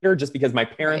communicator just because my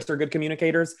parents are good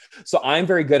communicators. So I'm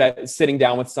very good at sitting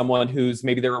down with someone who's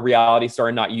maybe they're a reality star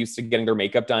and not used to getting their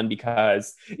makeup done,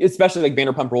 because especially like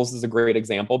Vanderpump Rules is a great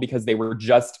example, because they were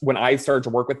just, when I started to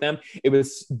work with them, it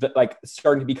was like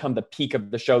starting to become the peak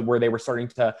of the show where they were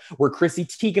where Chrissy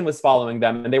Teigen was following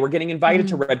them and they were getting invited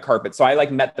to red carpet. So I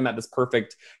like met them at this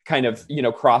perfect kind of,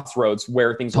 crossroads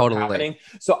where things were happening.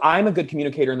 So I'm a good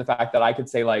communicator in the fact that I could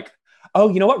say like, oh,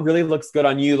 you know what really looks good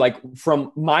on you? Like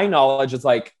from my knowledge, it's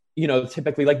like,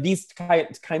 typically like these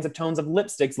kinds of tones of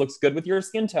lipsticks looks good with your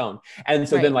skin tone. And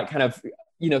so then like kind of,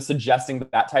 suggesting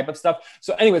that type of stuff.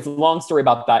 So anyways, long story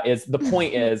about that is the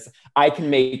point is I'm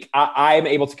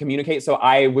able to communicate. So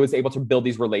I was able to build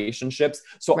these relationships.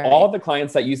 So all of the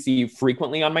clients that you see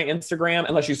frequently on my Instagram,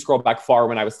 unless you scroll back far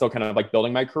when I was still kind of like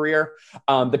building my career,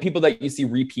 the people that you see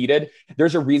repeated,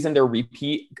 there's a reason they're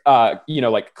repeat,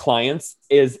 like clients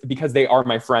is because they are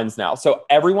my friends now. So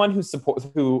everyone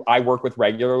who I work with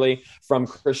regularly, from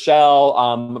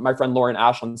Chrishell, my friend Lauren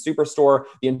Ashland Superstore,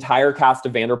 the entire cast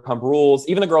of Vanderpump Rules,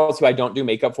 even the girls who I don't do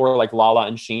makeup for, like Lala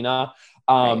and Sheena,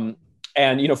 and,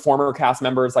 former cast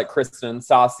members like Kristen,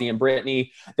 Stassi, and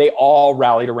Brittany, they all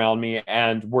rallied around me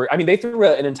and they threw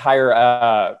an entire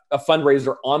a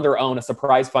fundraiser on their own, a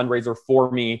surprise fundraiser for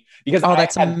me because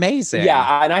that's amazing.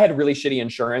 Yeah. And I had really shitty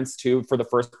insurance too for the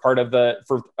first part of the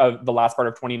last part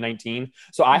of 2019.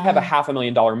 So I have a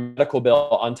 $500,000 medical bill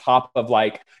on top of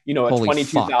like, a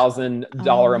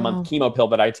 $22,000 a month chemo pill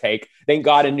that I take. Thank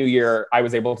God in New Year, I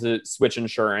was able to switch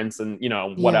insurance and,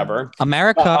 whatever.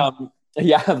 America.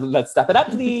 Yeah, let's step it up,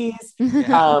 please.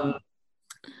 But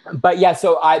yeah,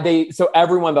 so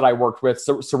everyone that I worked with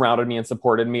surrounded me and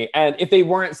supported me. And if they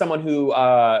weren't someone who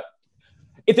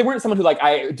like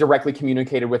I directly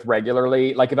communicated with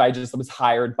regularly, like if I just was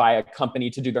hired by a company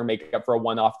to do their makeup for a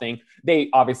one-off thing, they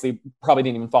obviously probably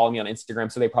didn't even follow me on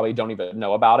Instagram, so they probably don't even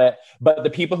know about it. But the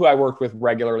people who I worked with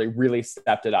regularly really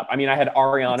stepped it up. I mean, I had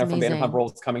Ariana from Vanderpump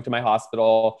Rules coming to my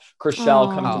hospital,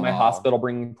 Chrishell coming to my hospital,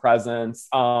 bringing presents.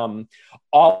 All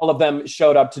of them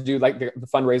showed up to do like the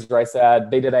fundraiser. I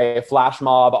said they did a flash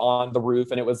mob on the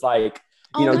roof, and it was like,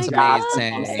 Jack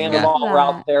and Sandoval were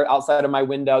out there outside of my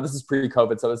window. This is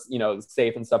pre-COVID, so it's,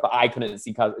 safe and stuff, but I couldn't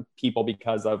see people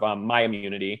because of my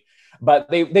immunity. But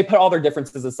they put all their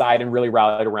differences aside and really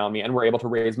rallied around me and were able to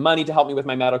raise money to help me with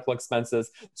my medical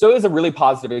expenses. So it was a really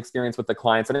positive experience with the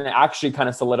clients. And it actually kind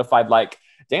of solidified like,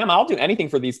 damn, I'll do anything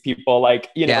for these people. Like,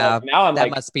 now I'm that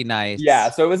like, must be nice. Yeah.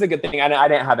 So it was a good thing. I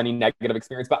didn't have any negative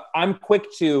experience, but I'm quick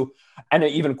to, and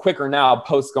even quicker now,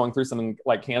 post going through something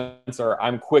like cancer,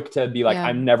 I'm quick to be like,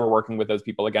 I'm never working with those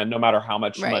people again, no matter how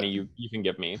much money you can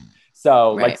give me.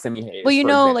 So like Simi Hayes.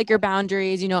 Well, like your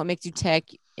boundaries, what makes you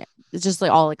tick. Yeah. It's just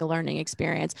like all like a learning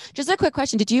experience. Just a quick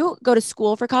question. Did you go to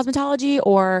school for cosmetology,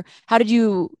 or how did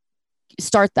you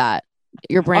start that?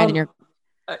 Your brand and your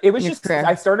it was just career?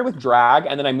 I started with drag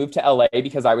and then I moved to LA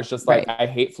because I was just like, I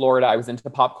hate Florida. I was into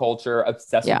pop culture,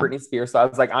 obsessed with Britney Spears. So I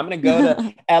was like, I'm going to go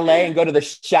to LA and go to the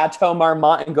Chateau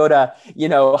Marmont and go to,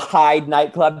 Hyde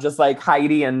nightclub, just like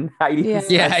Heidi and Heidi.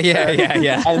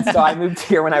 Yeah. And so I moved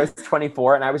here when I was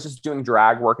 24 and I was just doing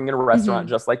drag, working in a restaurant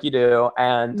just like you do.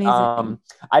 And I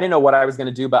didn't know what I was going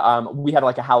to do, but we had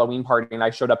like a Halloween party and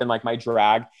I showed up in like my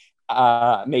drag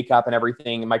makeup and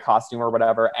everything in my costume or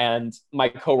whatever. And my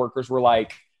coworkers were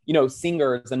like,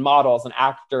 singers and models and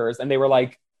actors. And they were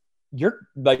like, you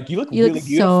look really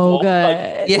beautiful. So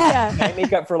Like, good. my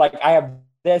makeup for like, I have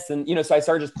this. And, so I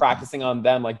started just practicing on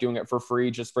them, like doing it for free,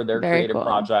 just for their creative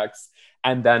projects.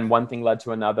 And then one thing led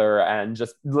to another. And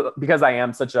just because I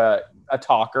am such a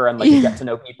talker and like get to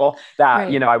know people that,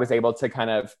 I was able to kind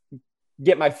of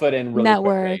get my foot in really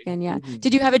network quickly. And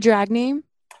Did you have a drag name?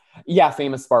 Yeah,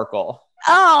 Famous Sparkle.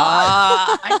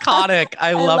 Oh, iconic.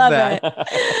 I love that.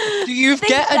 Do you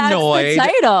get annoyed?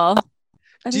 Title.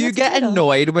 Do you get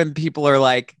annoyed when people are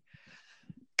like,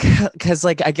 because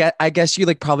like I guess you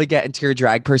like probably get into your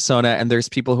drag persona and there's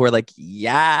people who are like,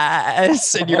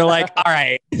 yes, and you're like, all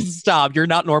right, stop, you're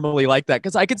not normally like that.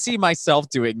 Because I could see myself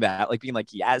doing that, like being like,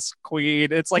 yes,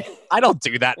 queen. It's like, I don't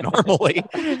do that normally.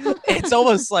 It's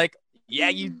almost like, yeah,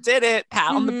 you did it.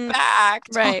 Pat on the back.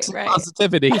 Right.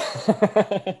 Positivity.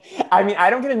 I mean, I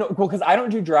don't get annoyed because I don't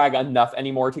do drag enough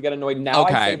anymore to get annoyed. Now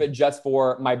I save it just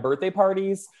for my birthday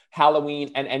parties,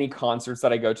 Halloween, and any concerts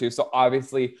that I go to. So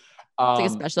obviously, like a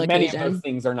special many occasion. of those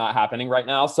things are not happening right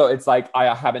now. So it's like,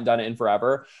 I haven't done it in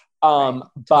forever. But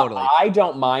Totally. I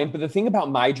don't mind. But the thing about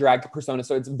my drag persona,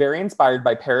 so it's very inspired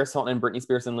by Paris Hilton and Britney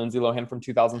Spears and Lindsay Lohan from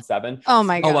 2007. Oh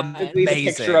my Oh, god. Specifically, the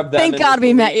amazing. picture of them. Thank in God the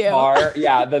we met three you. car.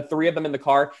 Yeah, the three of them in the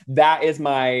car. That is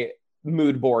my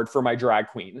mood board for my drag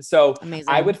queen. So Amazing.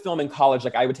 I would film in college.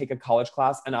 Like I would take a college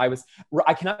class, and I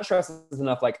cannot stress this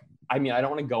enough. Like, I mean, I don't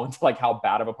want to go into like how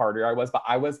bad of a partier I was, but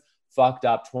I was fucked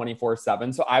up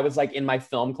 24/7. So I was like in my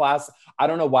film class. I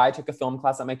don't know why I took a film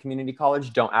class at my community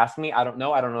college. Don't ask me. I don't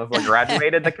know. I don't know if I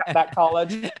graduated that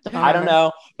college. I don't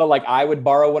know. But like I would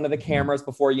borrow one of the cameras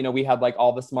before, you know, we had like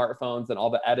all the smartphones and all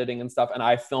the editing and stuff. And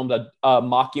I filmed a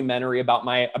mockumentary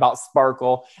about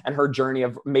Sparkle and her journey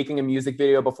of making a music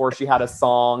video before she had a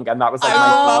song. And that was like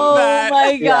Oh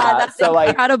my god, Yeah, that's so,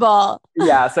 like, incredible.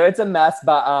 yeah, so it's a mess,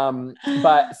 but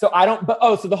so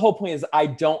the whole point is I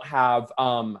don't have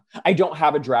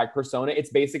a drag persona. It's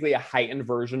basically a heightened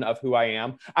version of who I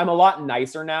am. I'm a lot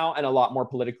nicer now and a lot more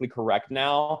politically correct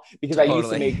now because I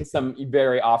used to make some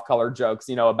very off-color jokes,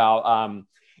 you know, about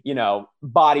you know,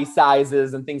 body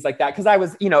sizes and things like that because I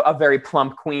was, you know, a very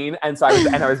plump queen, and so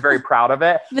I was very proud of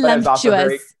it. But I was also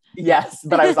very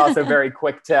but I was also very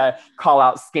quick to call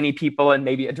out skinny people in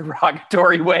maybe a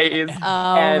derogatory ways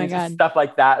and stuff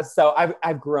like that. So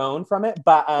I've grown from it,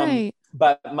 but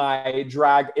but my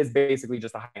drag is basically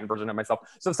just a high-end version of myself.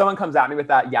 So if someone comes at me with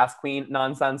that yes queen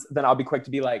nonsense, then I'll be quick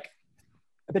to be like,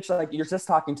 bitch, like you're just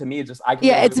talking to me. Just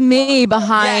it's me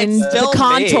behind the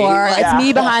contour. It's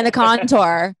me behind the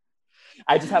contour.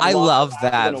 I just have. I love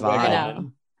that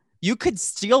vibe. You could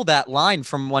steal that line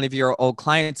from one of your old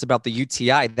clients about the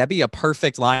UTI. That'd be a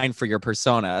perfect line for your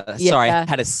persona. Yeah. Sorry, I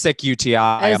had a sick UTI.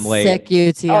 I'm late. Sick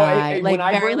UTI. Like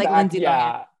very like Lindsay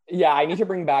Lohan. Yeah, I need to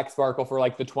bring back Sparkle for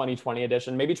like the 2020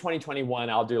 edition. Maybe 2021,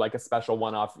 I'll do like a special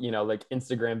one-off, you know, like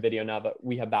Instagram video now that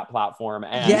we have that platform.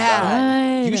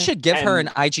 And you should give her an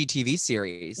IGTV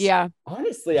series. Yeah.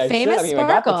 Honestly, I Famous should. I mean, I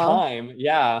got the Sparkle. time.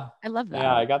 Yeah. I love that.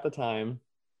 Yeah, I got the time.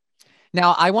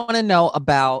 Now, I want to know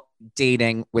about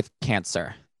dating with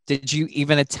cancer. Did you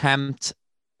even attempt?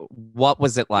 What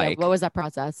was it like? What was that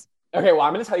process? Okay, well,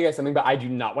 I'm going to tell you guys something, but I do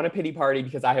not want a pity party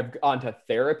because I have gone to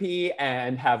therapy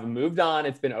and have moved on.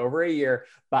 It's been over a year,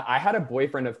 but I had a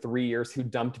boyfriend of 3 years who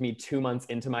dumped me 2 months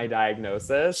into my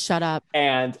diagnosis. Shut up.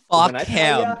 And fuck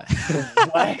him.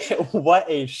 What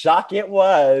a shock it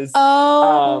was.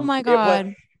 Oh my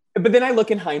God. But then I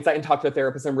look in hindsight and talk to a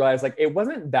therapist and realize like it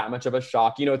wasn't that much of a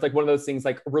shock. You know, it's like one of those things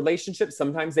like relationships,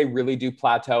 sometimes they really do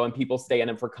plateau and people stay in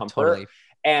them for comfort. Totally.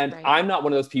 And I'm not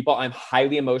one of those people. I'm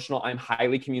highly emotional. I'm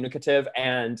highly communicative.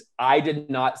 And I did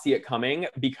not see it coming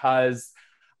because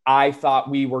I thought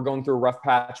we were going through a rough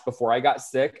patch before I got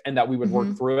sick and that we would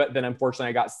work through it. Then unfortunately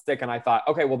I got sick and I thought,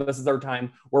 okay, well, this is our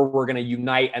time where we're going to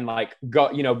unite and like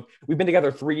go, you know, we've been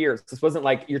together 3 years. This wasn't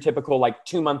like your typical like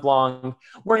 2 month long,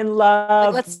 we're in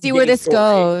love. Like, let's see where this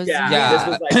goes. Yeah. This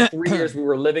was like 3 years. We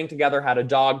were living together, had a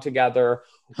dog together,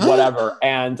 whatever.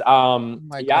 And so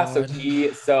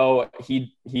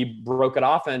he broke it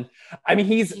off. And I mean,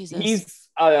 he's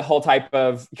a whole type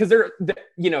of, because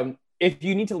you know, if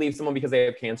you need to leave someone because they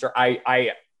have cancer,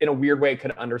 I in a weird way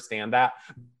could understand that,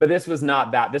 but this was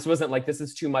not that. This wasn't like, this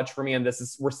is too much for me and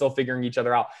we're still figuring each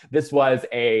other out. This was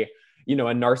a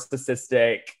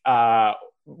narcissistic,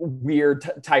 weird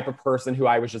type of person who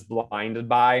I was just blinded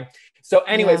by. So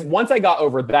anyways, once I got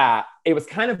over that, it was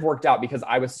kind of worked out because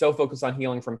I was so focused on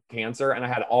healing from cancer and I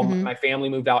had all my family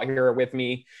moved out here with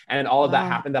me and all of that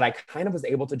happened that I kind of was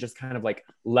able to just kind of like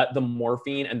let the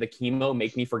morphine and the chemo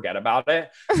make me forget about it.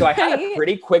 So I had a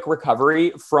pretty quick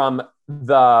recovery from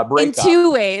the breakup. In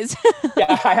 2 ways.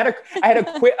 Yeah, I had a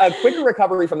quicker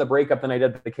recovery from the breakup than I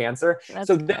did the cancer. That's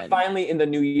so good. then finally in the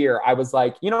new year, I was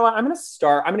like, you know what? I'm going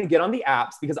to get on the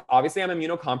apps because obviously I'm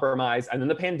immunocompromised and then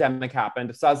the pandemic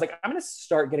happened. So I was like, I'm going to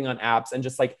start getting on apps and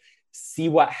just like see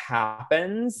what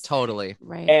happens. Totally.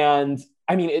 Right. And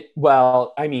I mean,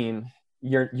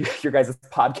 your guys'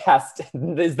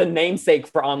 podcast is the namesake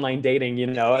for online dating, you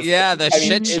know?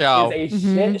 Shit show. It's a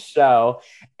shit show.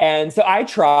 And so I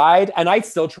tried and I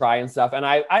still try and stuff. And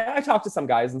I talk to some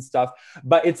guys and stuff,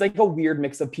 but it's like a weird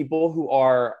mix of people who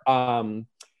are,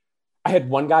 I had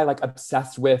one guy like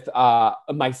obsessed with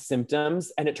my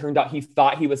symptoms and it turned out he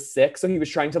thought he was sick. So he was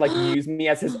trying to like use me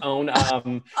as his own,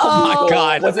 oh my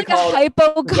God. What's like it called? A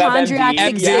hypochondriac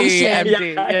MD.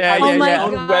 fixation. Oh my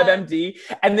own God. WebMD.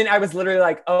 And then I was literally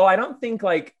like, oh, I don't think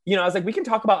like, you know, I was like, we can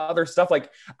talk about other stuff. Like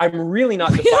I'm really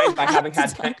not defined by having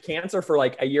had cancer for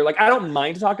like a year. Like I don't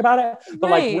mind to talk about it,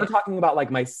 but like we're talking about like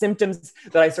my symptoms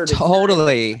that I started.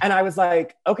 Totally. And I was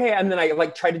like, okay. And then I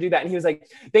like tried to do that. And he was like,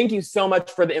 thank you so much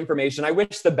for the information. I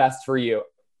wish the best for you.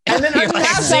 And then You're I'm like,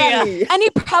 not "See ya." happy. And he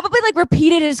probably like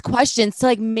repeated his questions to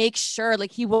like make sure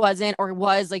like he wasn't or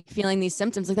was like feeling these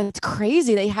symptoms. Like that's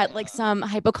crazy. They had like some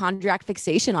hypochondriac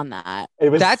fixation on that. It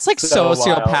was That's like so wild.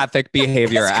 sociopathic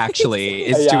behavior, actually,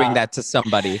 is Yeah. doing that to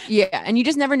somebody. Yeah, and you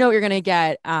just never know what you're gonna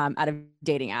get out of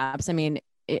dating apps. I mean,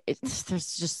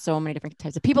 there's just so many different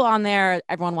types of people on there.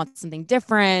 Everyone wants something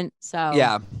different. So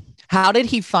Yeah. How did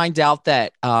he find out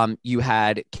that you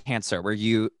had cancer? Were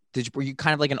you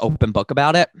kind of like an open book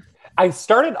about it? I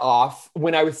started off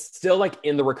when I was still like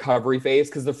in the recovery phase,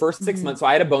 because the first 6 months, so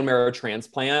I had a bone marrow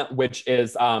transplant, which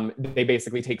is they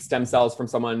basically take stem cells from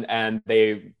someone and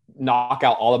they knock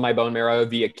out all of my bone marrow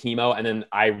via chemo, and then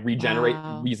I regenerate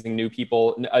using new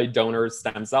people, donors,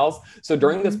 stem cells. So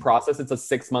during this process, it's a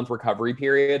 6-month recovery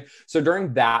period. So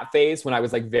during that phase, when I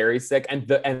was like very sick and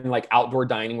like outdoor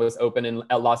dining was open in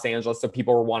Los Angeles, so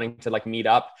people were wanting to like meet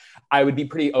up, I would be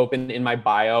pretty open in my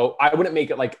bio. I wouldn't make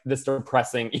it like this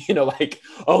depressing, like,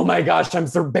 oh my gosh, I'm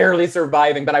barely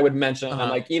surviving. But I would mention, I'm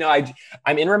like,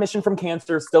 I'm in remission from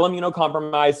cancer, still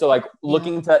immunocompromised. So like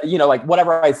looking to, like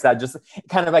whatever I said, just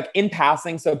kind of like in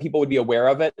passing, so people would be aware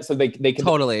of it. So they can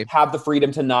Totally have the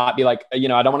freedom to not be like, I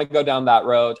don't want to go down that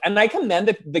road. And I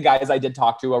commend the guys I did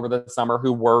talk to over the summer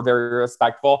who were very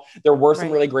respectful. There were some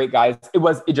really great guys.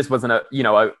 It just wasn't a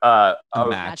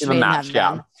match.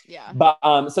 Yeah. But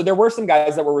so there were some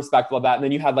guys that were respectful of that. And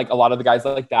then you had like a lot of the guys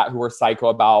like that who were psycho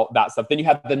about that stuff. Then you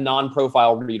had the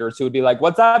non-profile readers who would be like,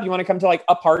 what's up? You want to come to like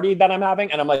a party that I'm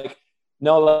having? And I'm like,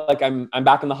 no, like I'm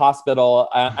back in the hospital.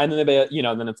 And then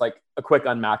then it's like a quick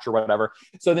unmatch or whatever.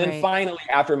 So then finally,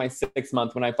 after my 6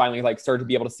 months, when I finally like started to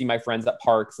be able to see my friends at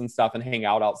parks and stuff and hang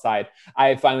out outside,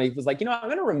 I finally was like, I'm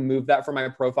going to remove that from my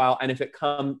profile. And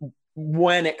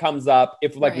when it comes up,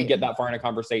 if like we get that far in a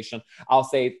conversation, I'll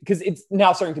say, because it's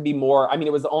now starting to be more, I mean,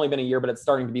 it was only been a year, but it's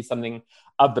starting to be something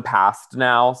of the past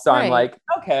now. So I'm like,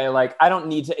 okay, like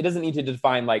it doesn't need to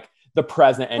define like the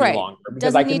present any longer,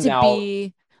 because I can now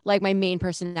be like my main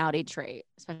personality trait.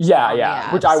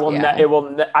 Yeah. Which I will,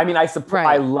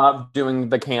 I love doing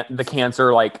the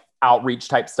cancer, like outreach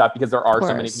type stuff, because there are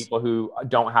so many people who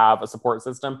don't have a support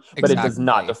system, but it does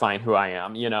not define who I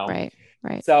am,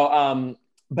 Right. So,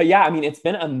 but yeah, I mean, it's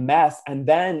been a mess. And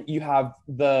then you have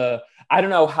I don't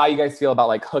know how you guys feel about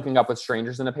like hooking up with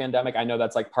strangers in a pandemic. I know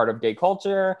that's like part of gay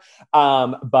culture.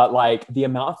 But like the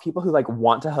amount of people who like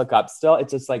want to hook up still,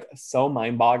 it's just like so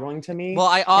mind boggling to me. Well,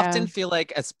 I often feel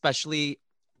like, especially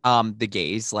the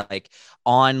gays, like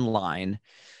online,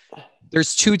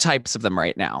 there's two types of them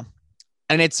right now.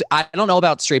 And I don't know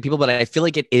about straight people, but I feel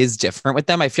like it is different with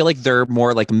them. I feel like they're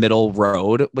more like middle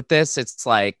road with this. It's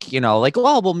like, like,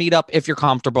 well, we'll meet up if you're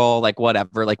comfortable, like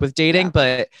whatever, like with dating.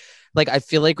 But like, I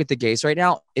feel like with the gays right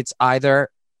now, it's either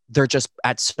they're just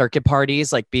at circuit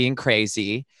parties, like being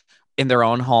crazy in their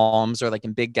own homes or like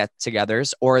in big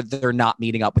get-togethers, or they're not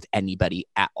meeting up with anybody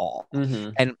at all.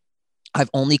 And I've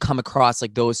only come across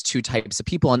like those two types of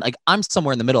people. And like, I'm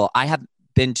somewhere in the middle. I have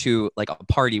been to like a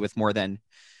party with more than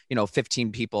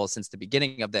 15 people since the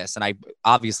beginning of this. And I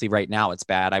obviously right now it's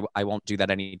bad. I won't do that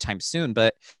anytime soon,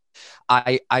 but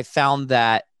I found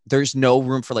that there's no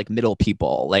room for like middle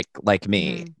people like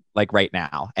me, like right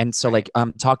now. And so like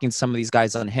I'm talking to some of these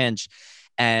guys on Hinge,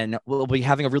 and we'll be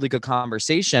having a really good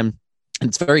conversation. And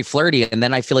it's very flirty. And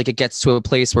then I feel like it gets to a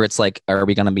place where it's like, are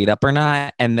we going to meet up or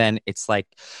not? And then it's like,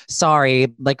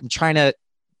 sorry, like I'm trying to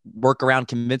work around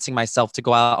convincing myself to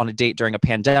go out on a date during a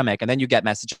pandemic. And then you get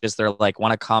messages, they're like,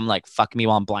 want to come like fuck me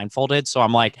while I'm blindfolded. So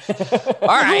I'm like, all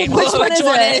right, which one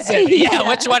is it? Yeah,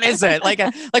 which one is it? Like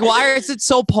why is it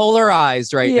so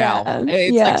polarized right now?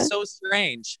 It's like so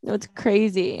strange. No, it's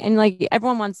crazy. And like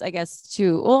everyone wants, I guess,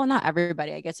 well, not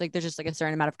everybody, I guess, like there's just like a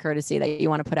certain amount of courtesy that you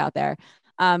want to put out there.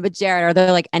 But Jared, are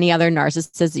there like any other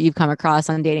narcissists that you've come across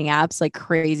on dating apps, like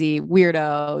crazy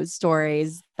weirdo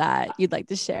stories that you'd like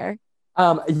to share?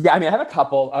 Yeah, I mean, I have a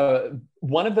couple.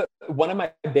 One of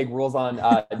my big rules on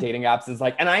dating apps is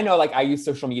like, and I know like I use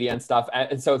social media and stuff,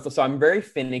 and so I'm very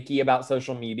finicky about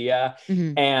social media,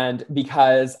 and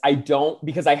because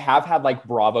I have had like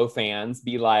Bravo fans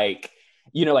be like,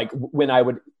 like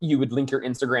when you would link your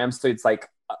Instagram, so it's like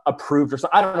approved or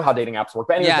something. I don't know how dating apps work,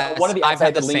 but anyways, one of the apps I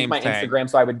had to link my Instagram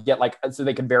so I would get like, so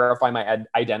they could verify my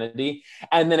identity,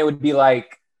 and then it would be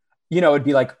like, it'd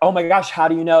be like, oh my gosh, how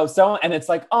do you know? So, and it's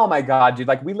like, oh my God, dude,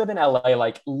 like we live in LA,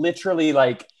 like literally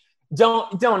like,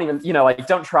 don't even, like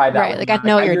don't try that. Right. Like I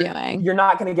know what you're doing. You're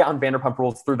not going to get on Vanderpump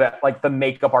Rules through that, like the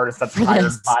makeup artist that's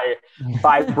hired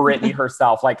by Britney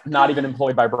herself, like not even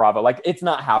employed by Bravo. Like it's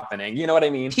not happening. You know what I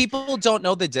mean? People don't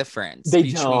know the difference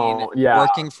between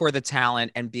working for the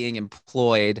talent and being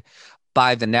employed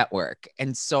by the network.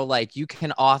 And so like you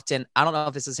can often, I don't know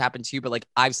if this has happened to you, but like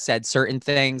I've said certain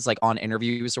things like on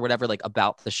interviews or whatever, like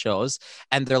about the shows,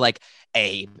 and they're like,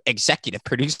 a executive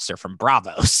producer from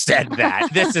Bravo said that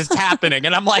this is happening.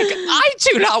 And I'm like, I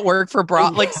do not work for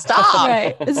Bravo. Like, stop.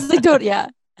 Right. This is like, don't, yeah.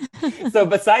 So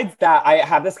besides that, I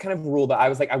have this kind of rule that I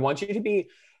was like, I want you to be,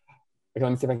 okay, let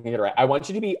me see if I can get it right. I want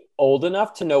you to be old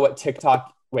enough to know what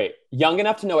young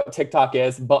enough to know what TikTok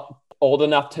is, but old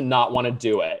enough to not want to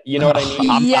do it. You know what I mean?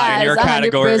 I'm not in your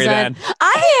category 100%. then.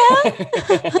 I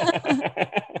am.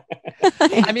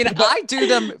 I mean, I do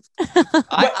them.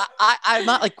 I'm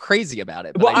not like crazy about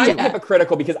it. But Well, I'm Yeah.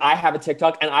 hypocritical because I have a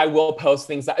TikTok and I will post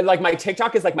things that, like, my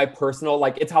TikTok is like my personal,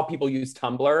 like, it's how people use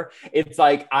Tumblr. It's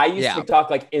like I use Yeah. TikTok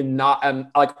like in not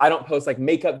like I don't post like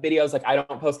makeup videos. Like I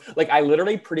don't post, like, I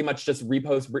literally pretty much just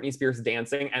repost Britney Spears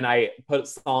dancing and I put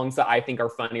songs that I think are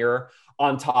funnier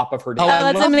on top of her Oh, dance. I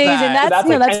that's love amazing. that. That's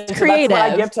like- that's and creative.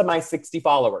 That's what I give to my 60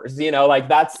 followers, you know, like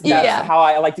that's Yeah. how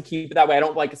I like to keep it that way. I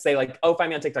don't like to say like, oh, find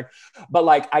me on TikTok, but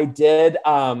like I did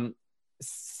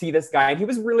see this guy and he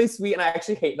was really sweet. And I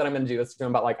actually hate that I'm going to do this to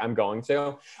him, but like, I'm going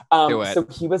to. Do it. So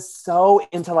he was so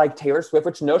into like Taylor Swift,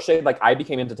 which no shade, like I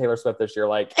became into Taylor Swift this year.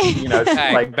 Like, you know,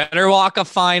 Hey, like better walk a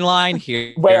fine line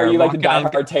here. where are you like the Walking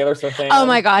on- diehard Taylor Swift fan? Oh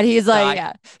my God. He's like, I-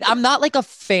 yeah. I'm not like a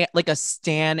fan, like a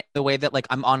stan, the way that like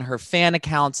I'm on her fan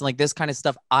accounts and like this kind of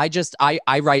stuff. I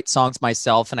write songs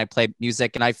myself and I play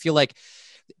music, and I feel like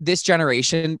this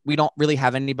generation, we don't really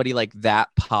have anybody like that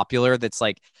popular that's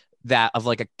like that of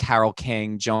like a Carole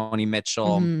King, Joni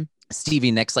Mitchell, Mhm.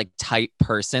 Stevie Nicks like type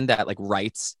person that like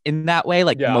writes in that way,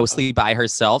 like Yeah. mostly by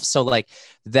herself. So like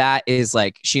that is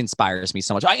like, she inspires me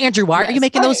so much. Oh, Andrew, why are you Yes.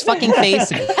 making those fucking faces?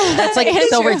 That's like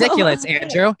so Andrew. ridiculous,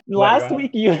 Andrew. Last God.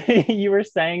 week you were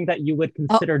saying that you would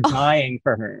consider dying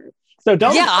for her. So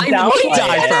don't Yeah, I downplay would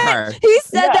die it. for her. He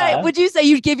said Yeah. that. Would you say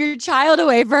you'd give your child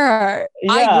away for her?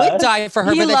 I Yeah. would die for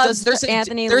her, He but loves there's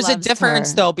Anthony a loves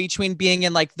difference her. though between being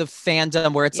in like the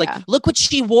fandom where it's Yeah. like, look what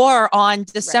she wore on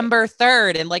December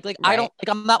 3rd, and like I Right. don't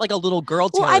like, I'm not like a little girl.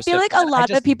 Well, Taylor I feel Swift like a fan. I lot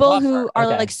just of people love who her. are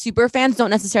Okay. like super fans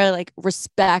don't necessarily like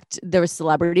respect those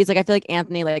celebrities. Like I feel like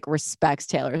Anthony like respects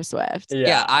Taylor Swift.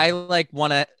 Yeah, I like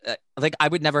want to like I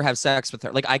would never have sex with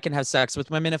her. Like I can have sex with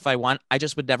women if I want. I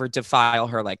just would never defile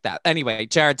her like that. Anyway,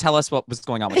 Jared, tell us what was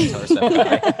going on with Taylor Swift.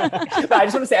 But I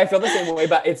just want to say I feel the same way,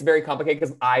 but it's very complicated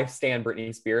because I stan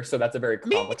Britney Spears, so that's a very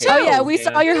complicated. Oh yeah, we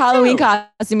saw your Halloween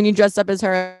costume and you dressed up as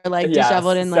her, like Yes,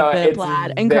 disheveled in like so the it's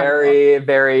plaid. Incredible. very,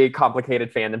 very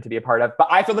complicated fandom to be a part of. But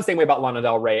I feel the same way about Lana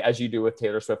Del Rey as you do with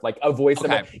Taylor Swift, like a voice of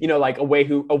Okay. a, you know, like a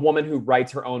woman who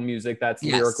writes her own music that's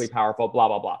Yes. lyrically powerful, blah,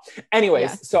 blah, blah.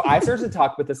 Anyways, Yeah. so I started to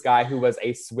talk with this guy who was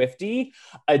a Swiftie,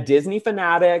 a Disney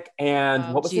fanatic, and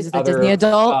Oh, what was Jesus, his a other Disney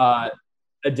adult?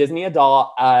 a Disney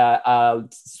adult,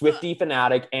 Swiftie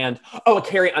fanatic, and a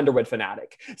Carrie Underwood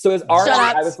fanatic. So it was already, Shut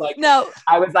up. I was like, No,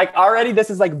 already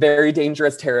this is like very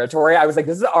dangerous territory. I was like,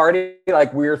 this is already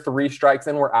like we're 3 strikes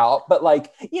and we're out. But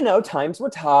like, you know, times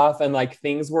were tough and like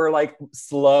things were like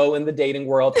slow in the dating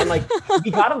world. And like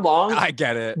we got along. I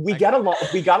get it. We got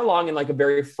along in like a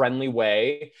very friendly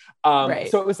way. Right.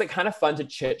 So it was like kind of fun to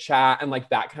chit chat and like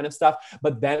that kind of stuff.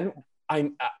 But then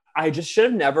I just should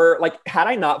have never, like, had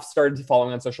I not started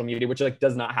following on social media, which like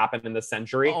does not happen in this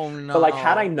century. Oh no. But like,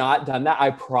 had I not done that,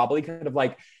 I probably could have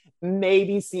like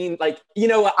maybe seen like, you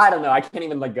know what? I don't know. I can't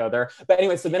even like go there. But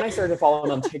anyway, so then I started to follow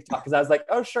him on TikTok because I was like,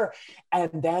 oh, sure. And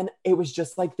then it was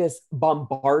just like this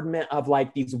bombardment of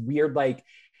like these weird,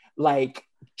 like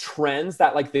trends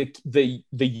that like the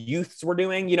youths were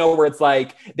doing, you know, where it's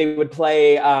like they would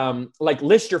play like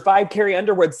list your 5 Carrie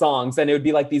Underwood songs, and it would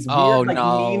be like these weird Oh, like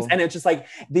no. memes, and it's just like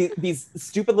these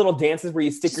stupid little dances where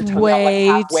you stick your Just tongue out like way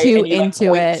halfway too and you, like, into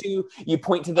point it. you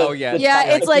point to the Oh, yeah. the yeah,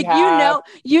 tongue it's that like have.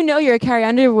 you know you're a Carrie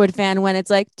Underwood fan when it's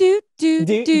like do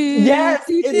Yes,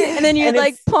 do, it- and then you and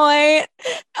like it's- point.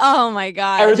 Oh my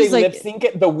god! Or It's they just like lip sync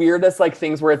it, the weirdest like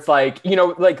things where it's like, you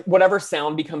know, like whatever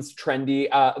sound becomes trendy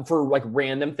for like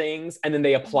random things, and then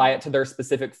they apply it to their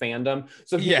specific fandom.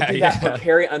 So if you Yeah, could do that yeah. for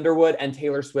Carrie Underwood and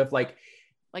Taylor Swift, like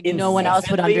no one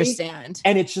else would incessantly, understand.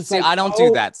 and it's just See, like, I don't oh,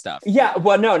 do that stuff. Yeah,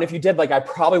 well, no, and if you did, like, I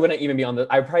probably wouldn't even be I'd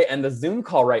probably end the Zoom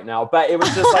call right now. But it was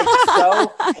just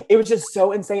like it was just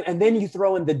so insane. And then you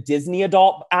throw in the Disney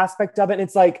adult aspect of it, and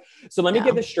it's like, so let me Yeah.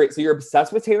 get this straight. So you're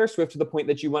obsessed with Taylor Swift to the point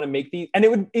that you want to make these, and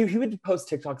he would post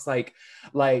TikToks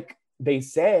like they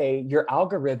say your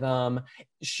algorithm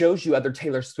shows you other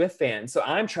Taylor Swift fans. So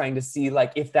I'm trying to see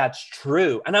like if that's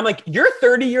true. And I'm like, you're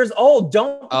 30 years old.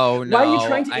 Don't. Oh no. Why are you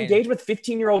trying to engage with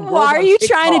 15-year-old girls? Why are on you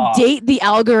trying to TikTok? date the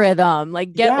algorithm?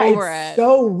 Like, get Yeah, over it's it.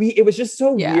 So it was just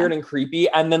so Yeah. weird and creepy.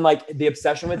 And then like the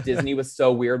obsession with Disney was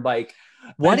so weird. Like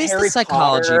What And is Harry the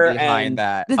psychology Potter behind and-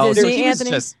 that? The so Disney he was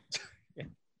Anthony? just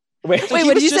Wait, so Wait, he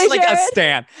what was did you just say, like a Jared?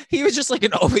 stan. He was just like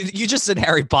you just said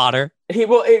Harry Potter. He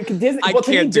well, Disney. I Well,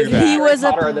 to me, can't do Disney that. and He Harry was a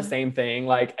Potter are po- the same thing.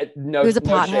 Like, no, He was a no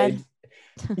pothead. shade.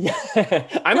 Yeah,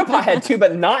 I'm a pothead too,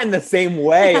 but not in the same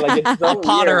way. Like, it's so A weird.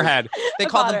 Potterhead. They A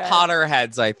call them Potterhead.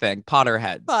 Potterheads, I think.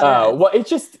 Potterheads. Oh, well, it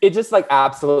just like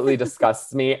absolutely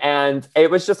disgusts me. And it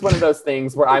was just one of those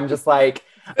things where I'm just like,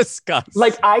 Disgust.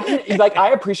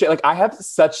 I appreciate, like, I have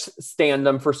such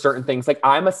stand-up for certain things. Like,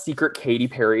 I'm a secret Katy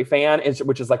Perry fan,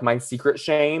 which is like my secret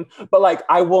shame. But like,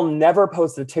 I will never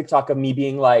post a TikTok of me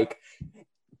being like,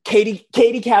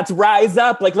 Katy Cats rise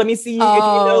up. Like, let me see you. If you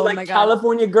know, Oh my like, God.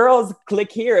 California girls,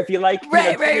 click here. If you like,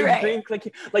 Right. Green, click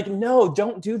here. Like, no,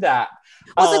 don't do that.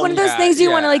 Well, it's like one of those yeah, things you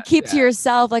want to like keep to yeah.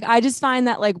 yourself. Like I just find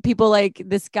that like people like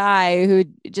this guy who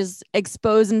just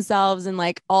expose themselves and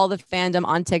like all the fandom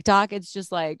on TikTok. It's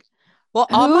just like, Well,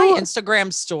 on my Who-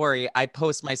 Instagram story, I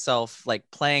post myself like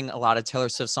playing a lot of Taylor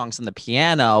Swift songs on the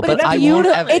piano, but it's I won't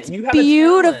beautiful. ever. It's You have a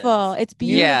beautiful. talent. It's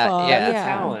beautiful. Yeah, You have the yeah.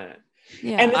 talent.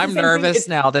 Yeah. And it's the I'm same thing, nervous it's-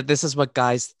 now that this is what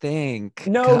guys think.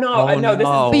 No, no, Oh, no, this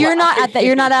is- But you're not at that.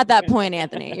 You're not at that point,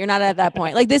 Anthony. You're not at that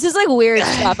point. Like this is like weird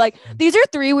stuff. Like these are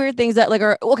three weird things that like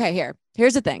are okay.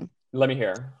 Here's the thing. Let me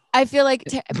hear. I feel like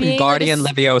being Guardian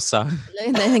like Leviosa.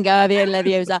 Guardian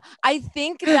Leviosa. I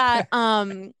think that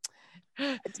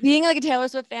being like a Taylor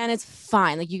Swift fan is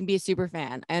fine. Like you can be a super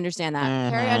fan. I understand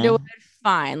that. Carrie Mhm. Underwood,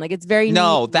 fine. Like it's very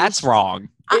No, niche. that's wrong.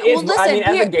 It is, well, listen, I mean,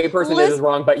 as here- a gay person, it listen- is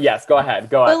wrong, but yes, go ahead.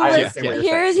 Go But ahead. I listen, understand what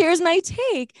you're saying. here's my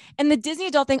take. And the Disney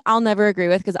adult thing, I'll never agree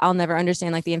with because I'll never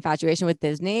understand like the infatuation with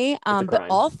Disney. But crime.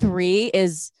 all three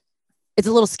it's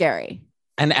a little scary.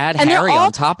 And add And they're Harry all-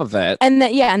 on top of it. And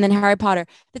then and then Harry Potter.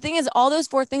 The thing is, all those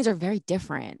four things are very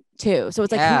different too. So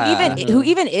it's like Yeah. who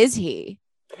even is he?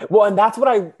 Well, and that's what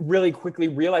I really quickly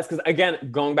realized. Because again,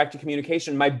 going back to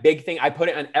communication, my big thing, I put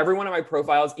it on every one of my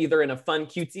profiles, either in a fun,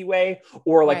 cutesy way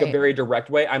or like a Right. very direct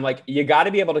way. I'm like, you got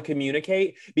to be able to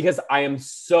communicate because I am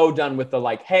so done with the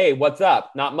like, hey, what's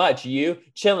up? Not much. You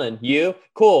chilling? You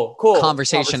cool?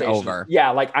 Conversation over.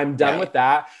 Yeah, like I'm done Right. with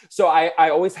that. So I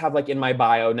always have like in my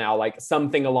bio now, like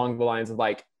something along the lines of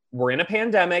like, we're in a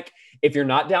pandemic. If you're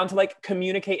not down to like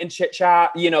communicate and chit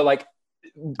chat, like.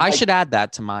 I like, should add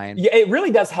that to mine. Yeah, it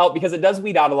really does help because it does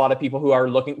weed out a lot of people who are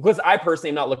looking. Because I personally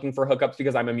am not looking for hookups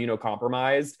because I'm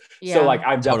immunocompromised. Yeah. So like,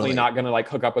 I'm definitely Totally. not gonna like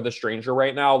hook up with a stranger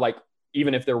right now. Like,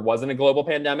 even if there wasn't a global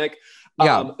pandemic.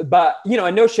 Yeah. But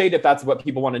and no shade if that's what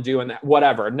people want to do and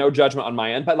whatever. No judgment on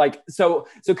my end. But like, so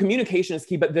communication is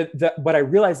key. But what I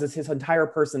realized is his entire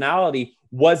personality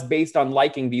was based on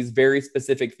liking these very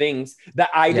specific things that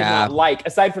I did Yeah. not like.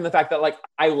 Aside from the fact that like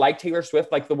I like Taylor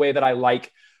Swift like the way that I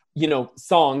like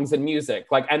songs and music,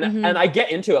 like, and Mhm. and I get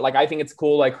into it. Like, I think it's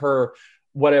cool, like her,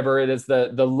 whatever it is,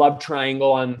 the love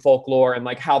triangle on Folklore and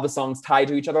like how the songs tie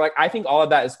to each other. Like, I think all of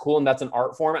that is cool and that's an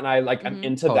art form. And I like, I'm Mhm.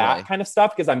 into Totally. that kind of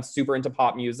stuff because I'm super into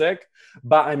pop music,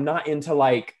 but I'm not into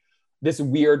like this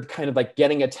weird kind of like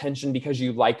getting attention because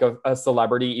you like a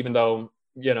celebrity, even though,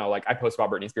 like I post about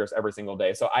Britney Spears every single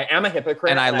day. So I am a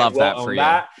hypocrite And I love will that own for you.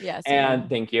 that. Yes. And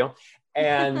thank you.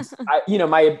 And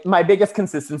my biggest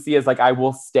consistency is like I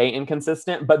will stay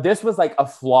inconsistent, but this was like a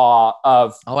flaw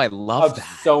of Oh, I love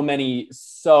that. so many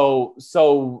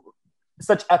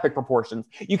such epic proportions.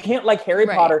 You can't like Harry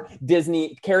Right. Potter,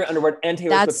 Disney, Carrie Underwood, and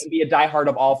Taylor That's- Swift and be a diehard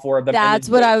of all four of them. and That's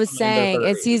then what date I was someone in saying. their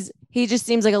It's 30s. he just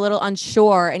seems like a little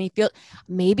unsure, and he feels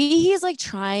maybe he's like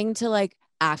trying to like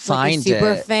act like a Find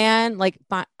super it. fan, like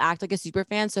act like a super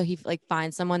fan, so he like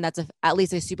finds someone that's at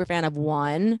least a super fan of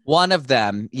one. One of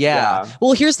them. Yeah. Yeah.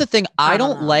 Well, here's the thing. I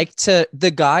don't Uh-huh. like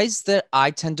the guys that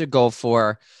I tend to go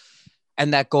for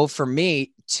and that go for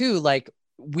me too. Like,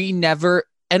 we never,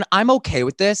 and I'm okay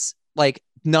with this. Like,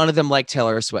 none of them like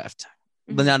Taylor Swift.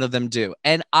 But Mhm. none of them do.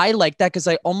 And I like that because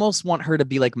I almost want her to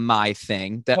be like my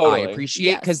thing that I Totally.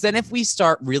 appreciate. Because Yes. then if we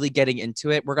start really getting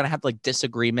into it, we're going to have like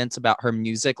disagreements about her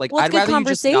music. Like, Well, it's I'd good rather you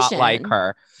just not like conversation.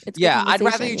 her. It's good Yeah, I'd rather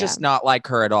conversation, you just not like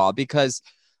her at all because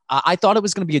I thought it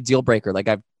was going to be a deal breaker. Like,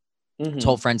 I've Mhm.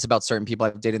 told friends about certain people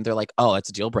I've dated, and they're like, "Oh, it's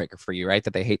a deal breaker for you, right?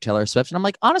 That they hate Taylor Swift." And I'm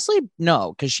like, honestly,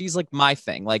 no, because she's like my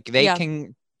thing. Like, they Yeah.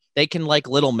 can like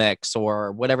Little Mix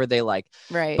or whatever they like.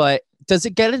 right. But does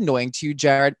it get annoying to you,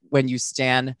 Jared, when you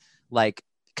stan like?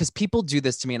 Because people do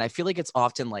this to me, and I feel like it's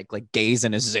often like gays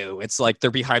in a zoo. It's like they're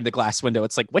behind the glass window.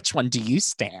 It's like, which one do you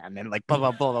stan? And like blah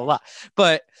blah blah blah blah.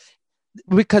 But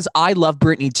because I love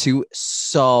Britney too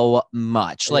so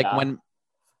much, like Yeah. when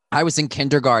I was in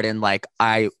kindergarten, like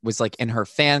I was like in her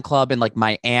fan club, and like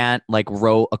my aunt like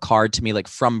wrote a card to me like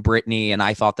from Britney, and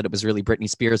I thought that it was really Britney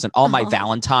Spears, and all my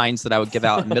Valentines that I would give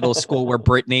out in middle school were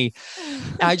Britney.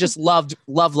 And I just loved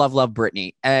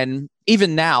Britney. And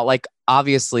even now, like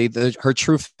obviously her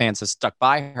true fans have stuck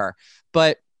by her,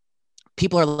 but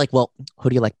people are like, well, who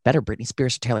do you like better, Britney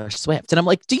Spears or Taylor Swift? And I'm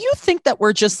like, do you think that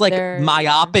we're just like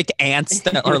myopic ants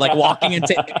that are like walking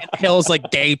into hills like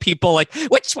gay people? Like,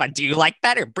 which one do you like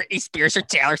better, Britney Spears or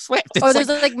Taylor Swift? It's there's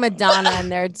like Madonna in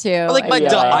there too. Like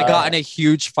Madonna. I got in a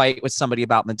huge fight with somebody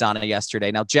about Madonna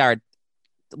yesterday. Now, Jared,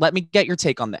 let me get your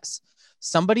take on this.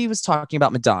 Somebody was talking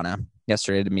about Madonna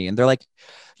yesterday to me, and they're like,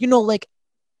 you know, like,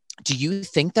 do you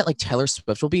think that like Taylor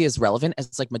Swift will be as relevant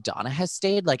as like Madonna has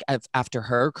stayed like after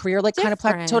her career like kind of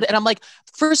plateaued? And I'm like,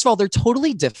 first of all, they're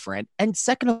totally different. And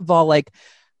second of all, like,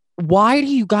 why do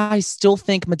you guys still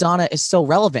think Madonna is so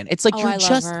relevant? It's like,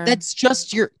 that's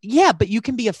just but you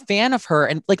can be a fan of her.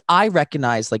 And like, I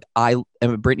recognize, like, I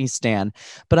am a Britney stan,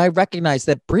 but I recognize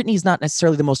that Britney's not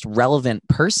necessarily the most relevant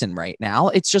person right now.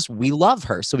 It's just, we love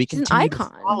her. So we continue to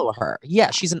follow her. Yeah.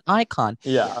 She's an icon.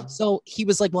 Yeah. So he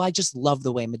was like, well, I just love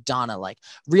the way Madonna like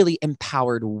really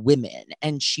empowered women.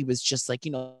 And she was just like,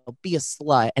 you know, be a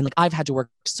slut. And like, I've had to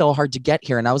work so hard to get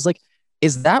here. And I was like,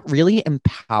 is that really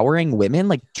empowering women,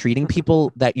 like treating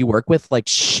people that you work with like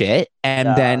shit? And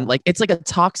then like, it's like a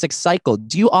toxic cycle.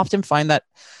 Do you often find that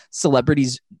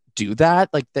celebrities do that?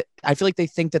 Like that, I feel like they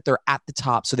think that they're at the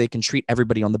top so they can treat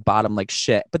everybody on the bottom like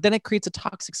shit, but then it creates a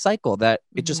toxic cycle that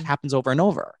it just happens over and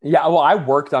over. Yeah. Well, I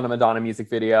worked on a Madonna music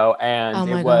video, and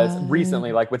it was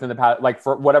recently, like within the past, like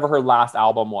for whatever her last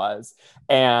album was.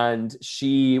 And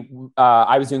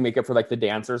I was doing makeup for like the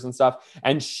dancers and stuff.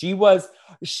 And she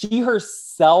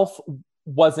herself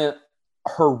wasn't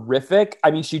horrific.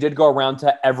 I mean, she did go around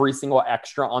to every single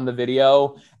extra on the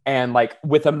video and like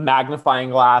with a magnifying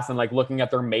glass and like looking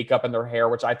at their makeup and their hair,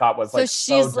 which I thought was like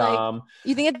so dumb. Like,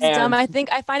 you think it's dumb? I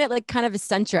find it like kind of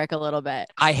eccentric a little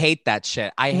bit. I hate that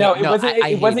shit.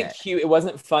 It wasn't cute. It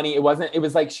wasn't funny. It was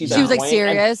like she was like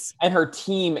serious, and her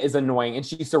team is annoying, and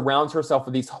she surrounds herself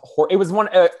with these. It was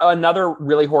another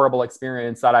really horrible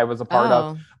experience that I was a part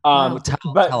of.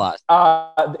 Tell us.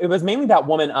 It was mainly that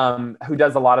woman who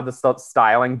does a lot of the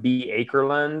styling, B.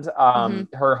 Akerlund.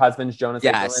 Her husband's Jonas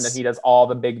Akerlund, and he does all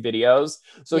the big videos.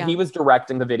 So he was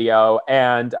directing the video,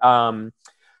 and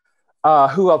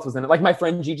who else was in it? Like my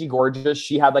friend Gigi Gorgeous,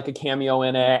 she had like a cameo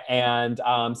in it, and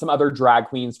some other drag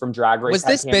queens from Drag Race. Was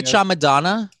this bitch on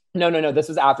Madonna? No. This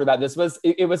was after that.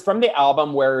 It was from the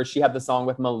album where she had the song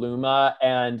with Maluma,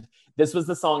 and this was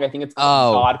the song, I think it's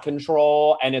called God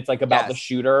Control, and it's like about the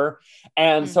shooter.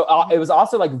 And so it was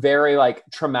also like very like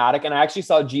traumatic. And I actually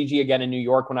saw Gigi again in New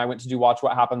York when I went to do Watch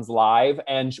What Happens Live.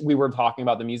 And we were talking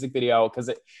about the music video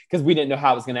because we didn't know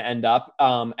how it was going to end up.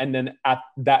 And then at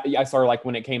that, I saw her like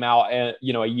when it came out, a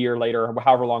year later,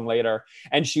 however long later.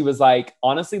 And she was like,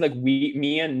 honestly, like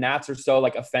me and Nats are so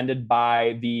like offended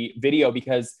by the video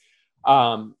because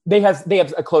they have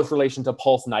a close relation to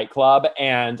Pulse nightclub,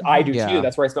 and I do too.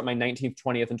 That's where I spent my 19th,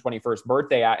 20th, and 21st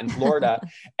birthday at in Florida.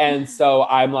 And so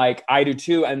I'm like, I do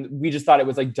too. And we just thought it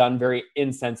was like done very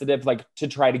insensitive, like to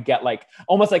try to get like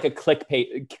almost like a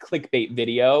clickbait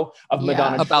video of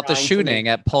Madonna about the shooting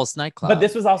at Pulse nightclub. But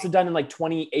this was also done in like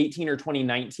 2018 or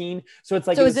 2019. So it's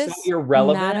like, so it's so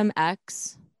irrelevant. Madam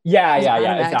X. Yeah.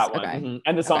 It's that one. Okay.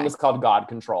 And the song was called God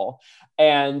Control.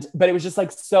 But it was just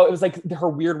like, so it was like her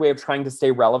weird way of trying to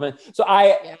stay relevant. So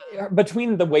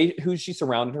between the way who she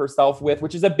surrounded herself with,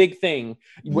 which is a big thing,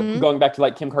 going back to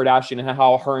like Kim Kardashian and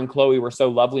how her and Khloe were so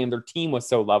lovely and their team was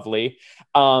so lovely.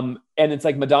 And it's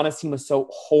like Madonna's team was so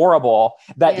horrible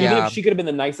that even if she could have been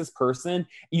the nicest person,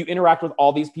 you interact with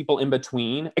all these people in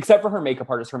between, except for her makeup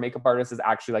artist. Her makeup artist is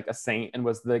actually like a saint and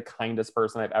was the kindest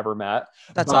person I've ever met.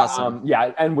 That's awesome.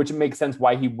 And which makes sense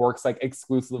why he works like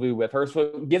exclusively with her. So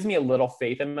it gives me a little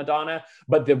faith in Madonna,